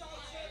bill.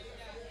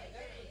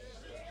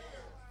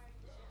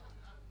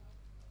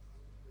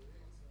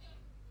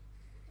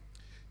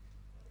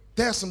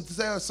 There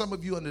are some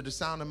of you under the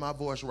sound of my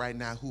voice right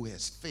now who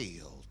has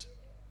failed.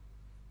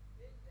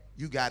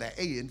 You got an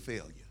A in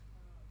failure.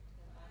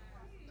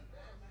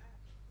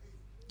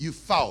 You've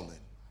fallen.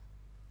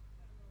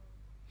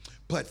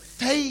 But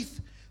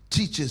faith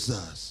teaches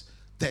us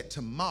that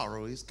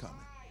tomorrow is coming.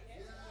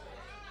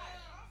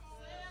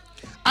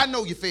 I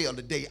know you failed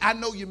today. I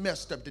know you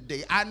messed up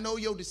today. I know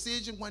your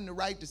decision wasn't the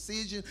right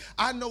decision.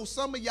 I know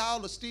some of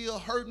y'all are still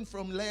hurting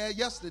from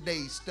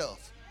yesterday's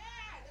stuff.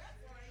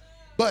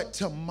 But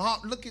tomorrow,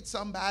 look at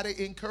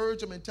somebody,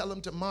 encourage them and tell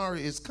them tomorrow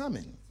is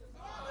coming.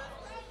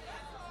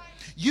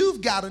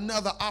 You've got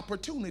another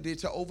opportunity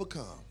to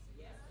overcome.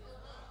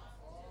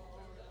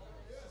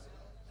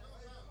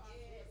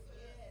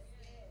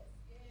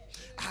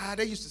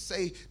 They used to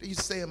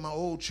say in my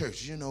old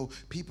church, you know,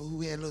 people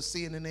who had a little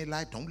sin in their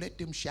life, don't let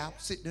them shout,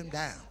 sit them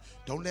down.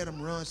 Don't let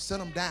them run, sit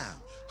them down.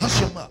 Hush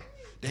them up.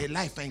 Their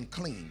life ain't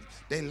clean.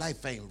 Their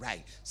life ain't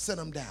right. Sit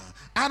them down.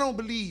 I don't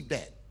believe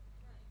that.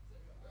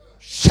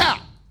 Shout.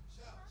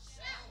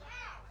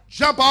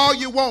 Jump all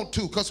you want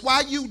to, because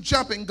while you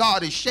jumping,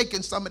 God is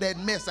shaking some of that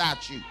mess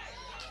out you.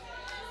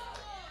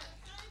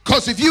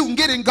 Because if you can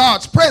get in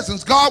God's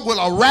presence, God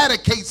will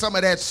eradicate some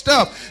of that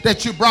stuff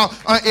that you brought.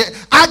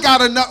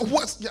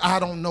 I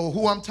don't know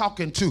who I'm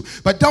talking to,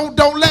 but don't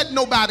let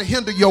nobody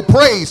hinder your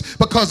praise,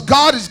 because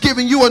God is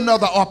giving you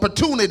another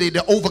opportunity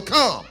to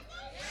overcome.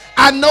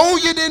 I know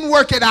you didn't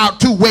work it out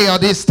too well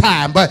this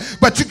time,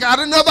 but you got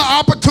another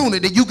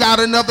opportunity. You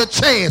got another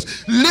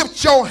chance.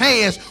 Lift your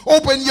hands,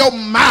 open your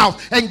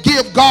mouth, and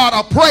give God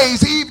a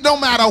praise, even no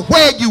matter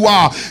where you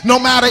are, no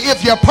matter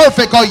if you're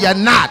perfect or you're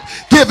not.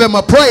 Give him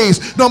a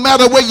praise. No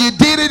matter whether you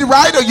did it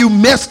right or you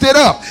messed it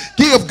up.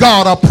 Give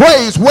God a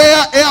praise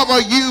wherever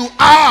you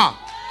are.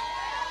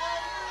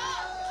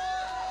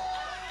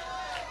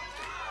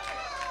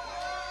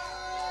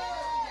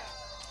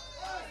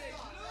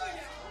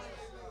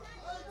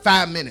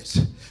 Five minutes.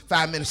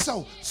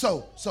 So,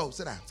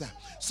 sit down.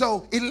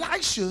 So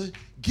Elisha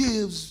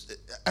gives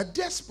a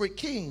desperate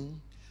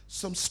king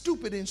some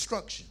stupid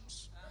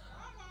instructions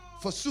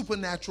for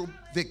supernatural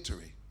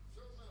victory.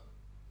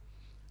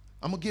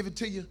 I'm going to give it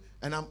to you,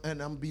 and I'm going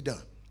to be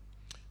done.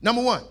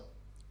 Number 1,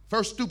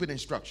 first stupid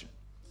instruction.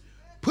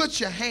 Put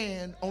your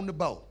hand on the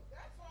bow.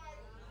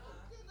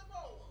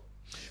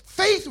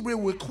 Faith will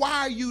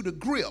require you to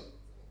grip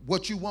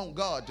what you want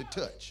God to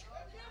touch.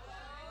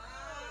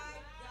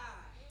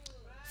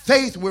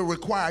 Faith will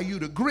require you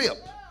to grip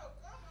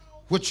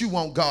what you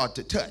want God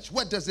to touch.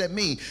 What does that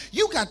mean?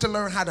 You got to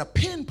learn how to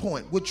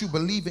pinpoint what you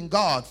believe in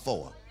God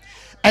for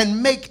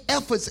and make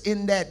efforts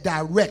in that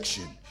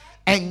direction.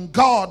 And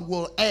God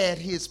will add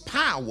his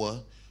power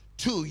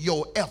to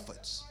your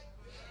efforts.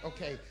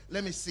 Okay,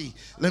 let me see.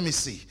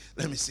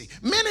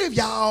 Many of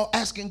y'all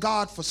asking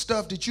God for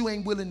stuff that you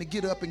ain't willing to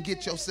get up and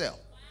get yourself.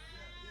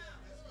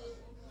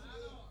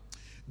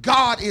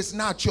 God is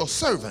not your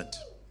servant.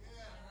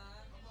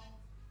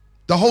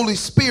 The Holy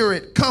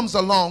Spirit comes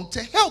along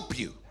to help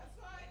you,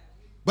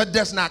 but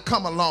does not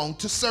come along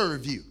to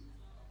serve you.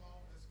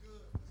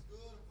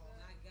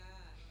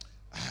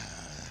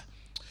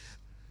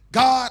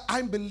 God,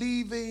 I'm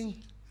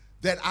believing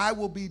that I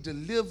will be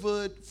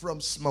delivered from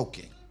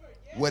smoking,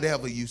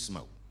 whatever you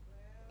smoke.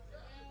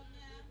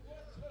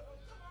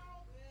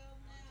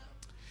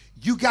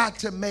 You got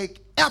to make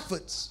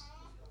efforts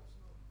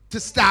to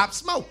stop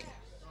smoking.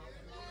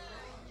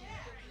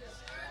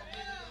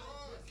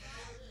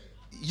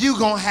 You're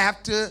going to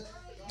have to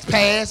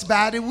pass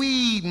by the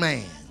weed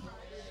man.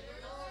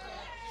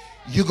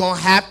 You're going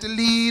to have to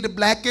leave the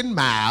Black and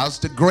Milds,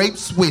 the Grape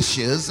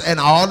Swishers, and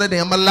all of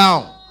them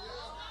alone.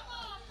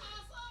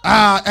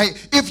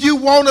 If you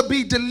want to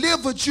be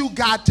delivered, you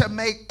got to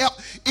make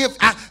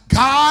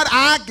God,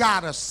 I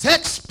got a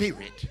sex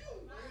spirit,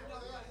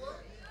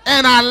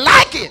 and I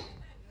like it.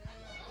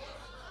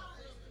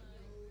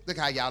 Look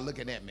how y'all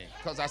looking at me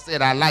because I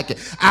said I like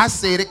it. I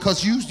said it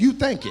because you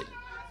think it.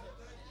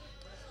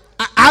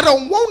 I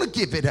don't want to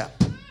give it up.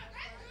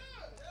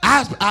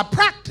 I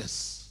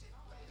practice.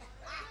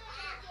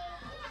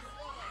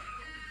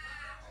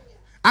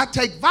 I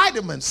take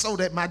vitamins so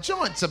that my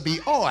joints will be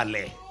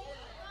oily.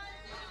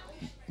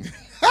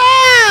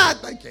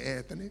 Thank you,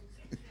 Anthony.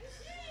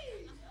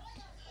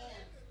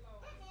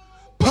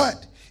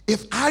 But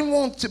if I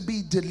want to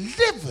be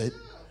delivered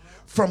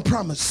from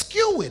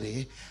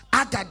promiscuity,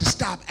 I got to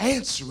stop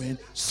answering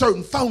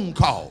certain phone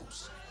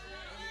calls.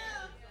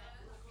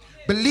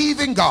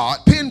 Believing God,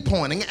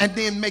 pinpointing, and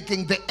then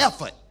making the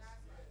effort.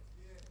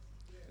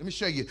 Let me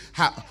show you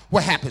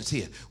what happens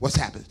here. What's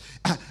happened?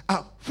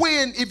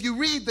 If you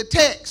read the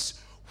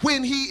text,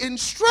 when he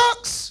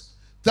instructs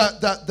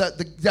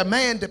the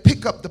man to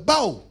pick up the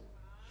bow,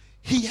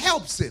 he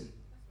helps him.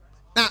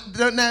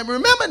 Now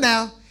remember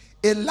now,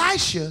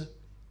 Elisha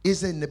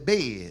is in the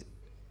bed,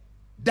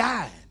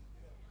 dying.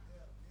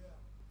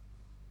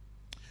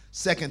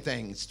 Second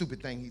thing,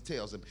 stupid thing he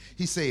tells him,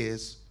 he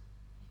says,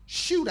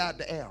 shoot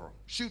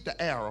the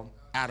arrow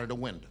out of the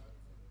window.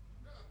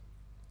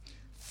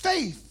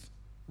 Faith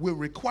will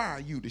require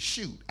you to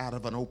shoot out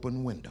of an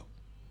open window.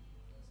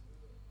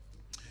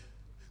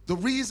 The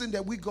reason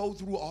that we go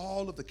through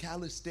all of the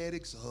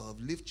calisthenics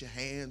of lift your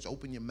hands,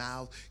 open your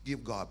mouth,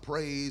 give God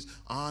praise,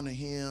 honor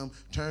him,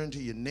 turn to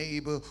your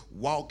neighbor,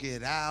 walk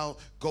it out,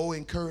 go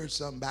encourage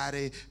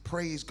somebody,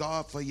 praise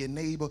God for your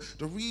neighbor.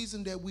 The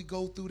reason that we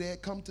go through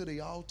that, come to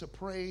the altar,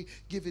 pray,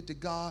 give it to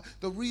God.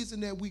 The reason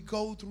that we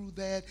go through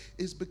that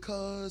is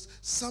because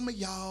some of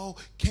y'all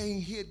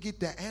can't get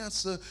the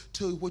answer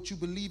to what you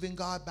believe in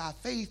God by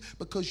faith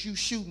because you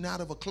shooting out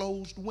of a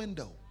closed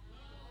window.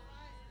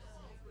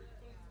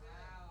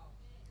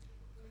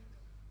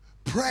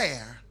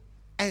 Prayer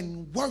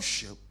and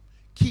worship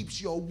keeps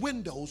your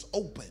windows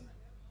open.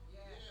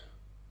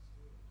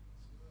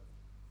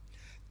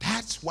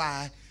 That's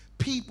why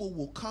people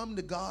will come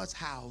to God's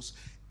house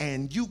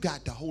and you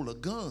got to hold a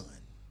gun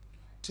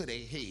to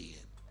their head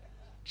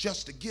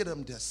just to get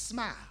them to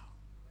smile.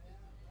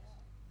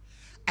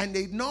 And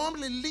they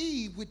normally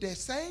leave with that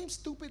same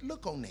stupid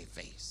look on their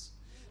face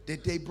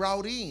that they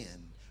brought in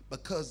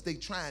because they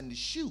trying to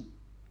shoot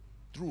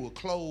through a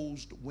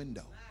closed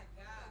window.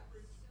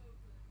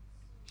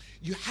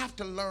 You have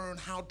to learn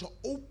how to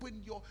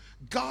open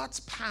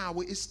God's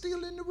power is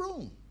still in the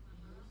room.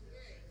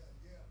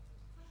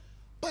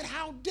 But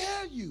how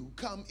dare you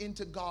come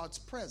into God's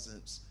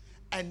presence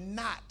and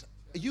not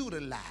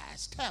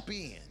utilize, tap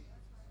in.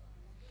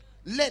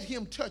 Let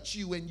him touch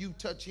you and you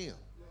touch him.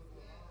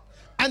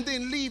 And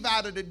then leave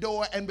out of the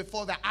door and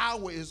before the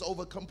hour is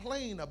over,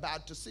 complain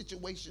about the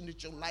situation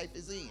that your life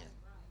is in.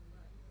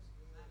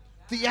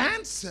 The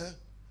answer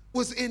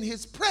was in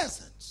his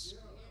presence.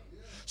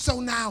 So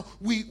now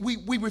we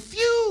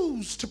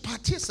refuse to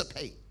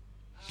participate.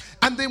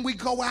 And then we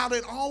go out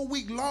and all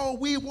week long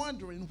we're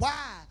wondering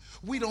why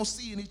we don't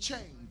see any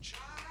change.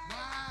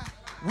 Why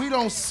we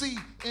don't see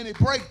any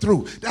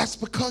breakthrough. That's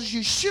because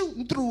you're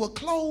shooting through a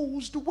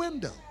closed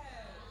window.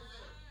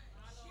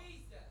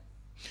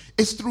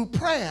 It's through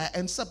prayer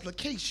and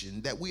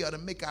supplication that we are to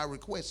make our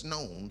requests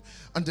known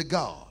unto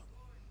God.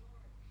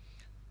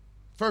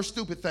 First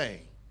stupid thing,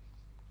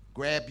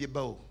 grab your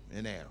bow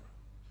and arrow.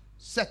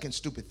 Second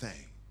stupid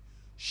thing,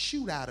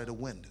 shoot out of the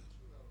window.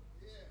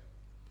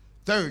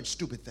 Third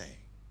stupid thing,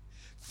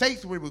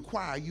 faith will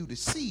require you to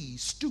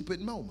seize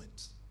stupid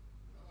moments.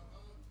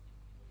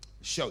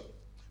 Show you.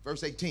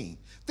 Verse 18.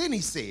 Then he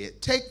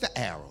said, take the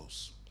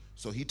arrows.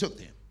 So he took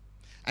them.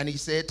 And he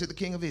said to the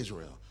king of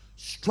Israel,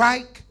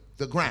 strike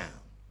the ground.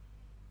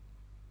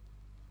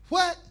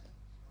 What?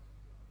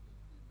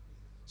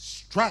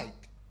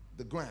 Strike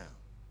the ground.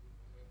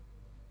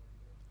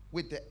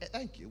 With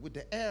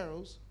the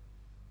arrows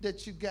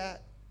that you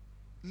got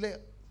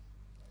left.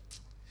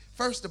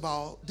 First of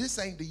all, this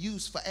ain't the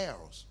use for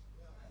arrows.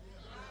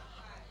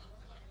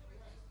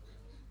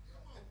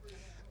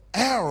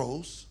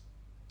 Arrows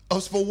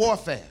is for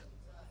warfare.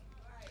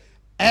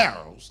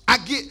 Arrows. I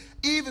get,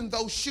 even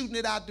though shooting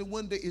it out the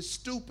window is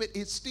stupid,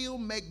 it still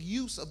make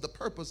use of the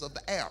purpose of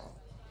the arrow.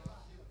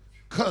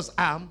 Because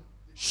I'm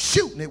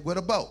shooting it with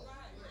a bow.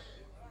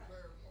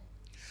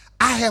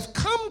 I have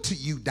come to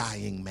you,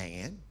 dying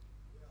man,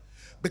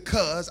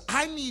 because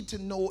I need to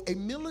know a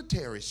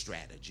military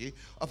strategy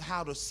of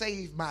how to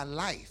save my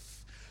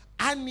life.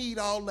 I need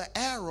all the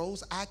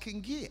arrows I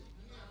can get.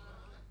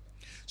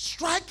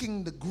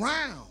 Striking the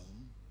ground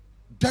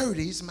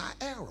dirties my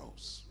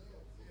arrows.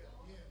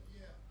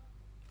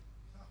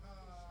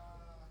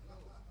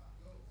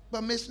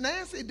 But Miss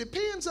Nancy, it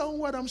depends on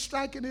what I'm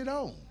striking it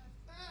on.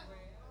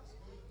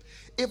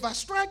 If I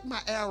strike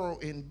my arrow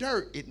in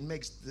dirt, it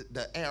makes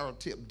the arrow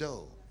tip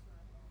dull.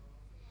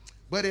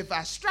 But if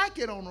I strike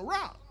it on a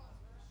rock,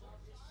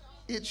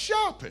 it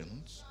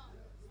sharpens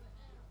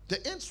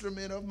the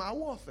instrument of my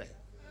warfare.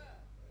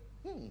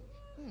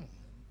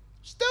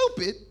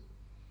 Stupid,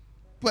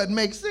 but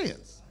makes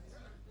sense.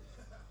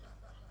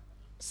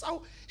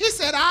 So he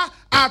said,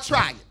 I'll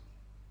try it.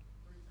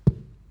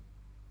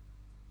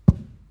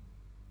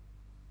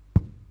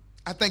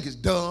 I think it's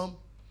dumb,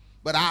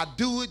 but I'll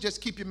do it.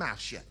 Just keep your mouth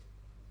shut.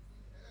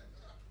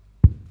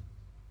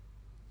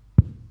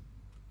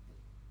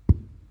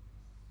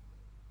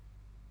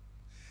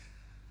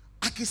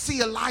 I can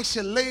see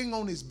Elisha laying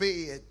on his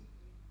bed,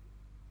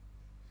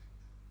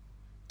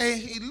 and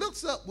he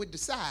looks up with the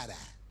side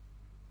eye.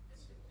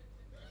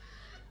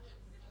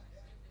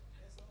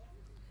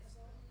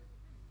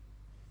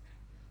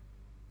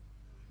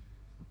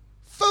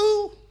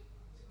 Fool,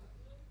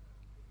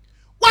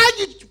 why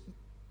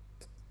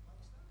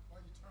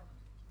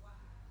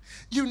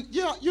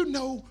you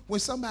know when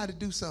somebody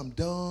do something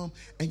dumb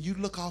and you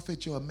look off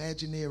at your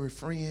imaginary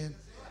friend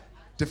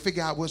to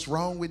figure out what's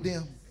wrong with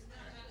them?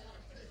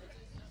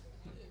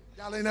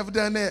 Y'all ain't never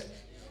done that?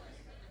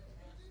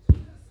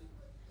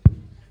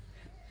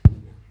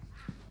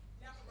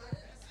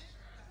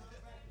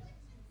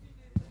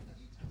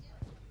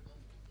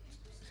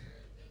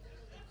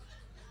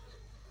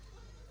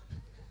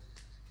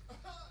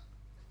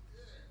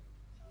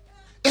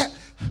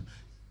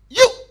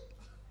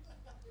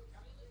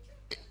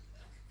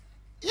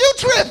 You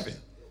tripping.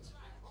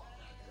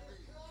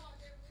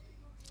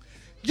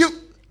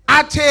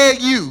 I tell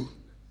you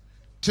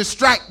to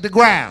strike the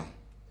ground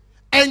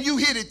and you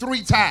hit it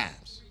 3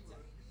 times.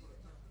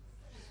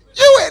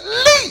 You at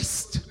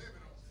least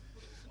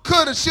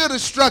could have, should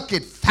have struck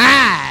it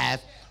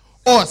 5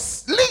 or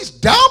at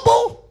least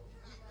double.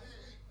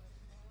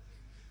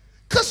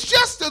 Because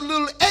just a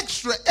little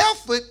extra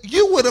effort,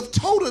 you would have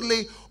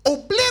totally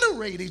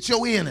obliterated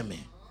your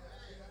enemy.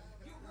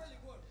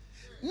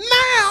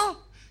 Now,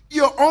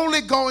 you're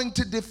only going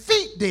to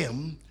defeat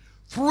them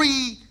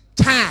 3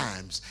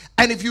 times.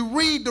 And if you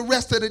read the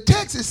rest of the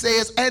text, it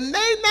says, and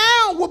they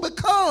now will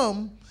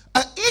become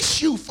an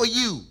issue for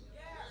you.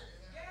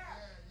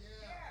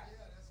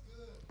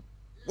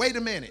 Wait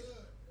a minute.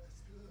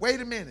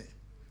 Wait a minute.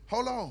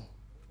 Hold on.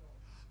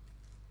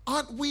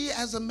 Aren't we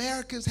as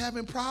Americans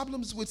having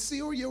problems with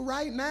Syria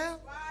right now?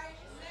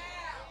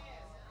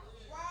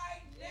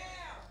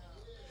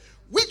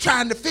 We're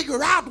trying to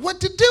figure out what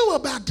to do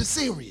about the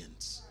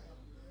Syrians.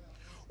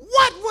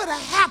 What would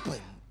have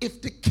happened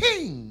if the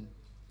king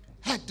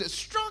had to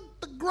struck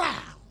the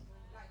ground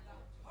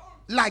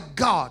like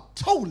God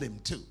told him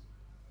to?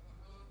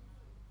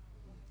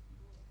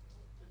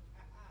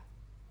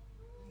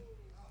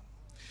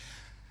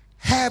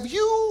 Have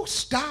you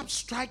stopped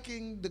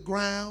striking the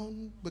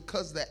ground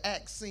because the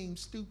act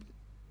seems stupid?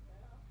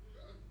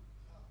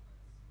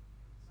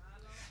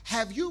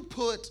 Have you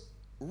put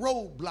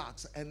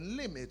roadblocks and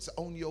limits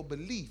on your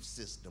belief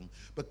system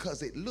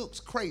because it looks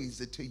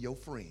crazy to your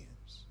friends?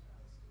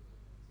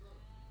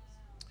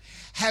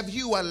 Have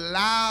you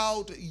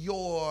allowed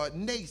your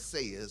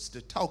naysayers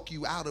to talk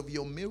you out of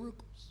your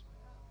miracles?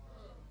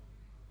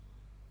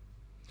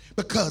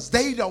 Because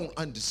they don't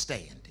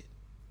understand it.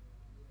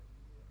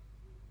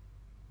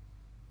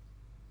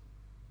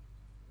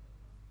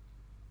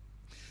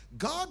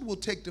 God will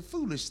take the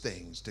foolish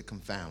things to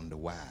confound the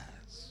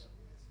wise.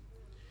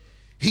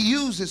 He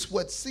uses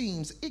what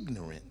seems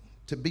ignorant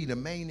to be the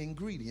main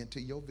ingredient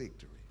to your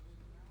victory.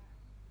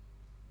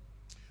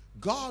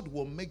 God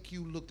will make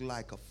you look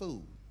like a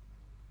fool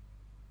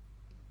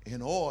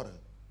in order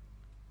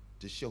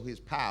to show his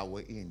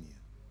power in you.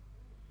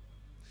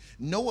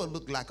 Noah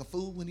looked like a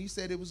fool when he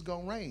said it was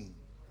going to rain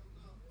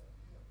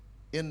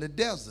in the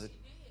desert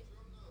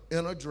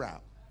in a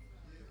drought.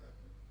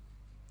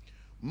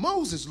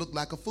 Moses looked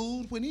like a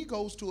fool when he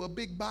goes to a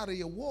big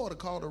body of water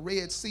called the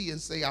Red Sea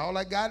and say, all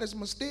I got is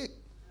my stick.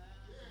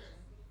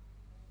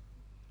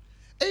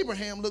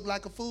 Abraham looked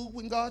like a fool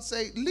when God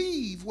said,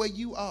 leave where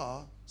you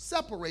are,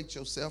 separate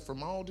yourself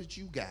from all that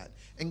you got,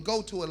 and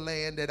go to a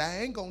land that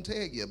I ain't going to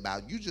tell you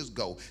about. You just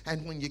go,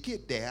 and when you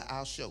get there,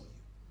 I'll show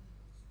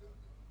you.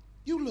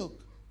 You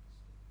look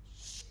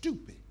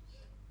stupid.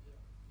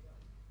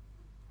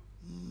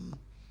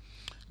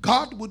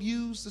 God would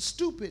use the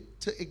stupid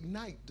to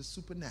ignite the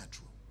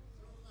supernatural.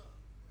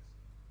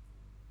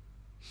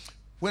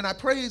 When I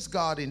praise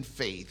God in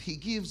faith, he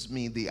gives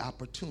me the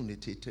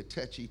opportunity to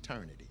touch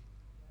eternity.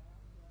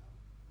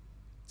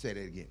 Say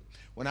that again.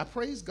 When I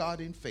praise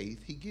God in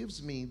faith, he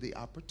gives me the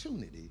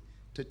opportunity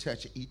to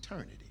touch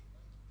eternity.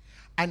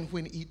 And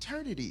when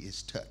eternity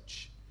is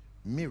touched,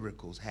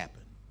 miracles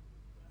happen.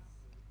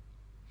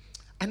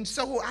 And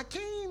so I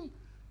came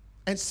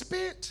and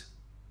spent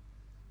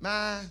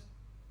my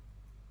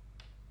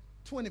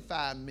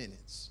 25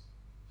 minutes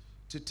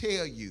to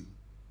tell you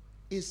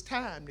it's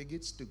time to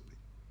get stupid.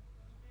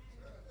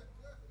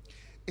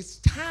 It's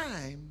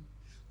time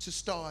to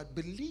start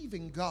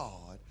believing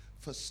God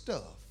for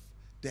stuff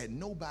that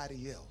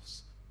nobody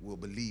else will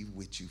believe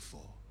with you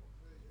for.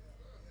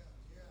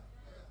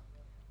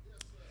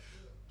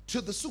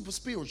 To the super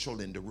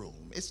spiritual in the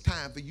room, it's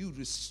time for you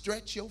to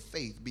stretch your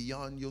faith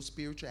beyond your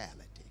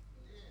spirituality.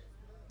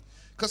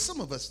 Because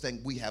some of us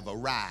think we have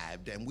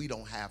arrived and we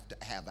don't have to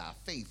have our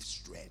faith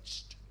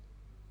stretched.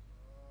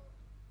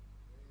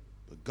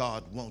 But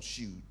God wants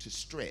you to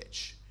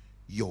stretch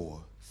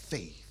your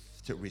faith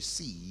to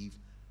receive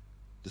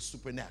the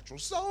supernatural.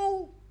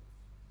 So,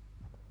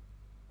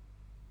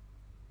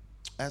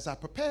 as I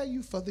prepare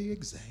you for the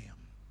exam,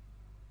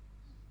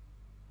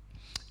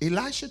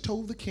 Elisha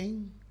told the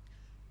king,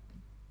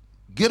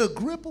 get a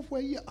grip of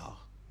where you are.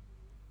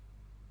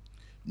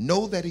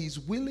 Know that he's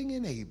willing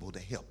and able to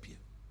help you.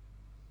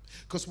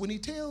 Because when he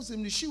tells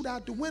him to shoot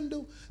out the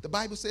window, the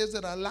Bible says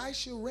that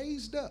Elisha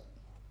raised up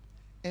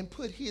and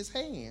put his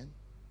hand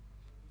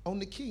on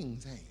the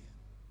king's hand.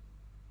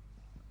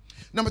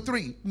 Number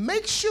 3,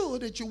 make sure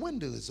that your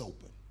window is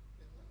open.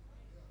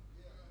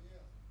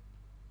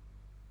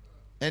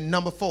 And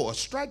number 4,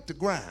 strike the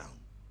ground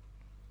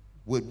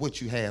with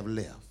what you have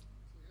left.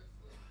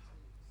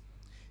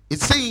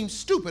 It seems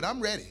stupid.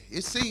 I'm ready.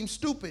 It seems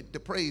stupid to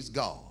praise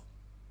God.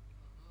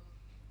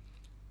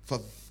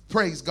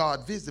 Praise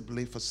God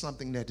visibly for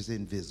something that is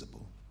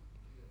invisible.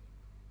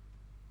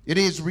 It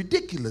is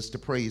ridiculous to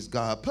praise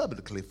God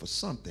publicly for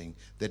something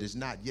that is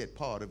not yet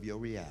part of your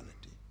reality.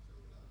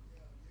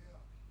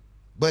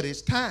 But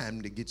it's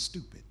time to get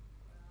stupid.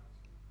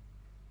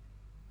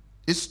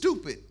 It's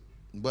stupid,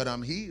 but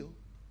I'm healed.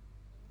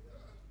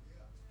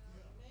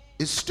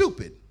 It's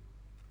stupid,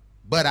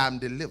 but I'm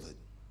delivered.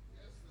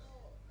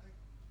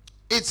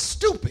 It's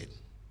stupid,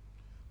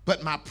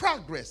 but my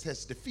progress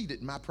has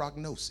defeated my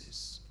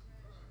prognosis.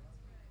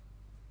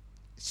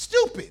 It's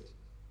stupid,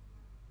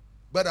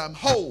 but I'm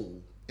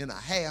whole in a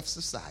half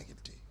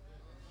society.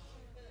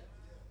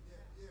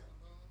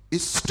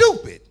 It's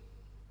stupid,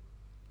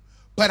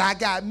 but I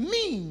got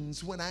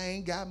means when I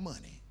ain't got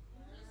money.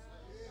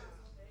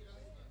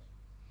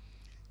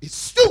 It's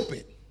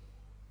stupid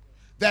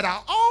that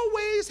I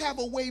always have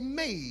a way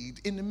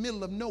made in the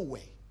middle of no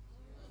way.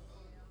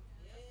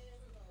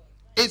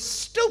 It's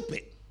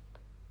stupid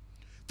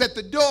that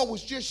the door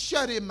was just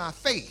shut in my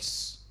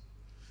face,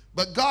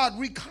 but God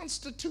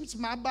reconstitutes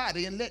my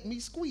body and let me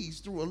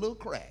squeeze through a little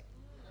crack.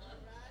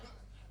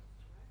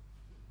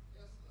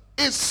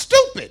 It's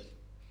stupid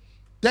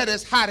that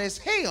it's hot as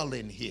hell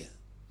in here,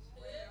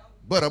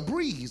 but a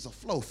breeze will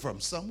flow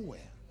from somewhere.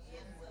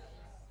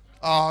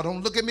 Oh,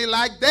 don't look at me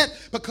like that,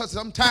 because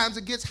sometimes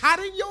it gets hot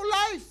in your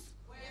life,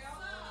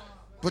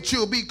 but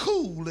you'll be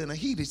cool in a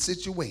heated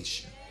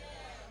situation.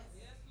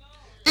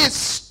 It's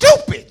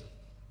stupid,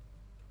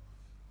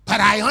 but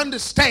I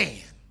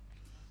understand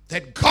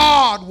that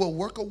God will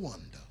work a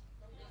wonder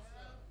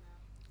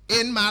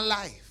in my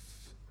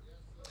life.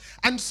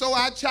 And so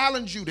I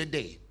challenge you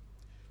today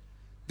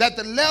that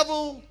the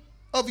level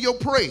of your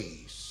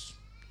praise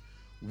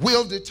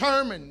will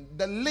determine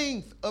the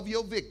length of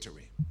your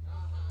victory.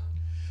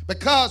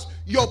 Because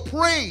your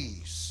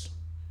praise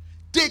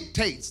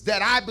dictates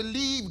that I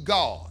believe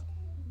God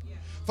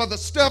for the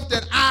stuff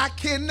that I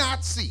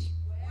cannot see.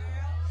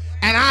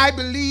 And I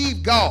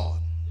believe God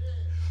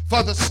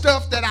for the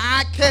stuff that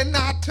I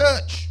cannot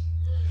touch,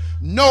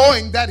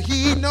 knowing that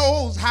he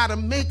knows how to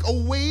make a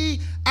way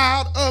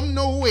out of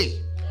no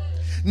way.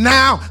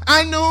 Now,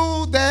 I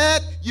know that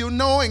you're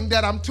knowing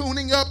that I'm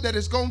tuning up, that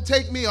it's going to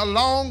take me a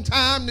long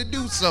time to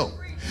do so.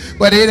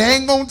 But it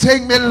ain't going to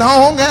take me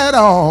long at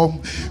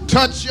all.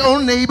 Touch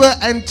your neighbor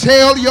and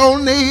tell your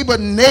neighbor,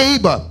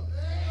 neighbor,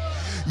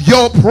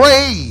 your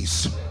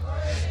praise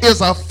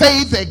is a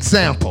faith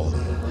example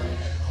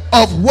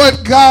of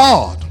what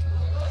God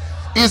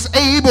is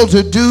able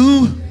to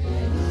do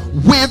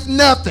with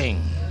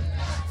nothing.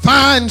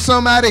 Find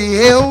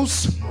somebody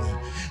else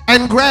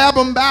and grab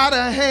them by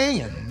the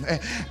hand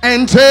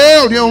and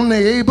tell your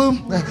neighbor,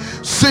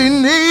 say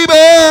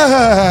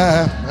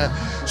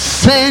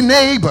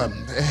neighbor,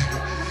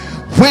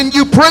 when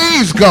you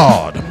praise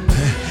God,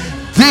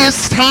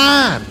 this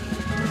time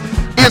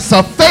it's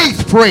a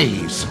faith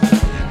praise.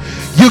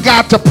 You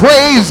got to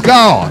praise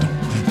God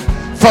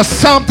for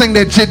something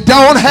that you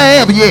don't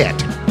have yet.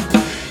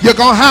 You're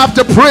going to have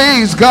to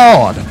praise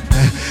God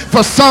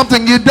for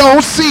something you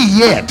don't see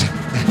yet.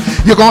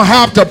 You're going to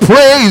have to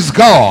praise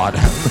God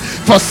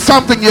for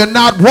something you're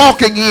not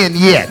walking in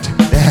yet.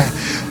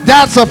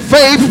 That's a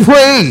faith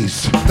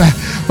praise.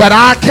 But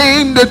I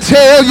came to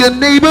tell you,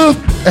 neighbor,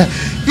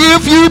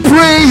 if you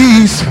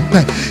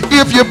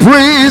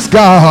praise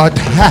God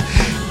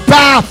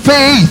by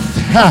faith,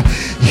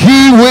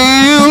 he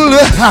will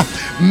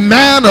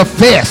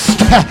manifest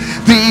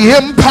the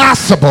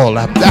impossible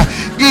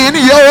in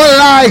your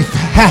life.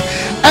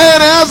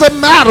 And as a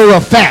matter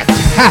of fact,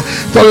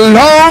 the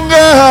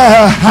longer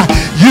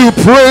you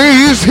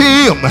praise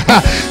him,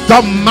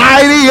 the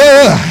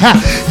mightier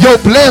your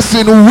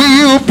blessing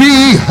will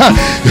be.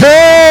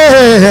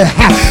 Hey,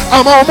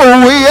 I'm on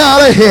my way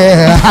out of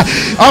here.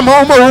 I'm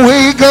on my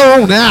way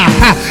gone now.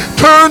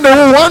 Turn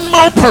to one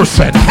more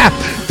person.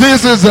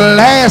 This is the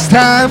last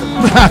time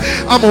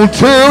I'm going to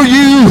tell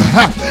you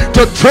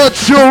to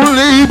touch your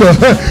neighbor.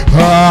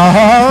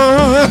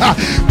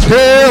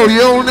 Tell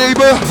your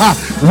neighbor,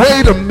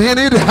 wait a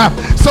minute.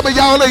 Some of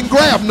y'all ain't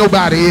grabbed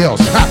nobody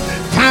else.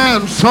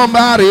 Find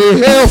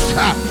somebody else.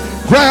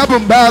 Grab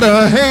them by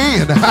the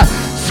hand.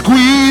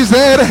 Squeeze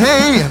that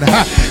hand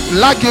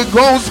like you're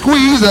going to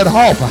squeeze it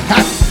off.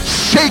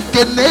 Shake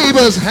your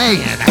neighbor's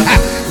hand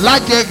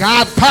like you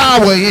got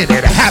power in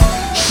it.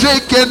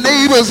 Shake your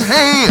neighbor's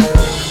hand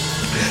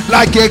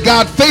like you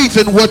got faith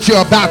in what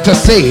you're about to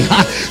say.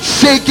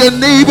 Shake your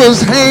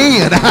neighbor's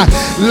hand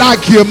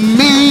like you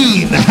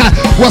mean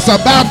what's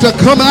about to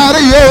come out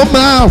of your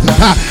mouth,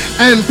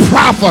 and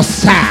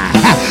prophesy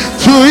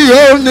to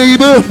your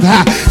neighbor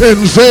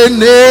and say,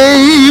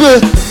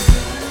 neighbor.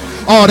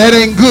 Oh, that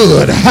ain't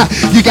good.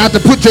 You got to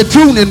put your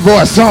tuning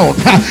voice on.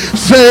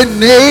 Say,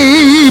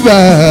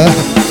 neighbor.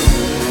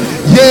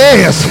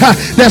 Yes,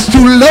 that's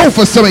too low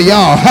for some of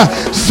y'all.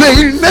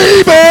 Say,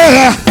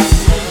 neighbor.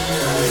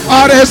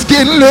 Oh, that's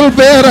getting a little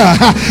better.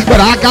 But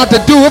I got to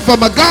do it for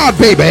my God,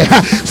 baby.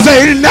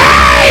 Say,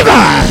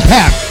 neighbor.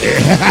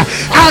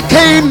 I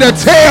came to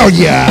tell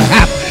you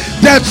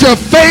that your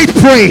faith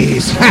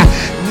praise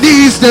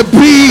needs to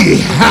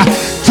be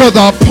to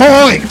the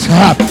point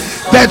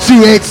that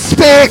you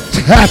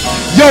expect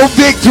your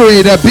victory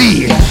to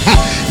be.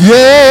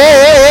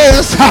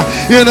 Yes,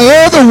 in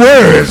other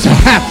words,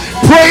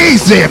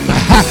 praise him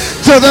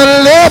to the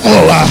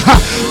level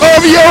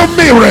of your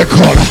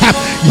miracle.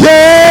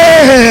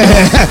 Yeah,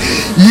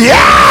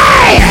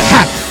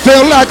 yeah,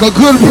 felt like a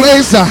good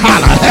place to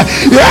holler.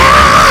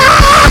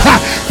 Yeah,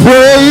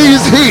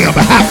 praise him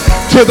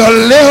to the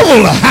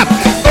level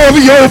of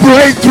your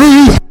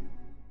breakthrough.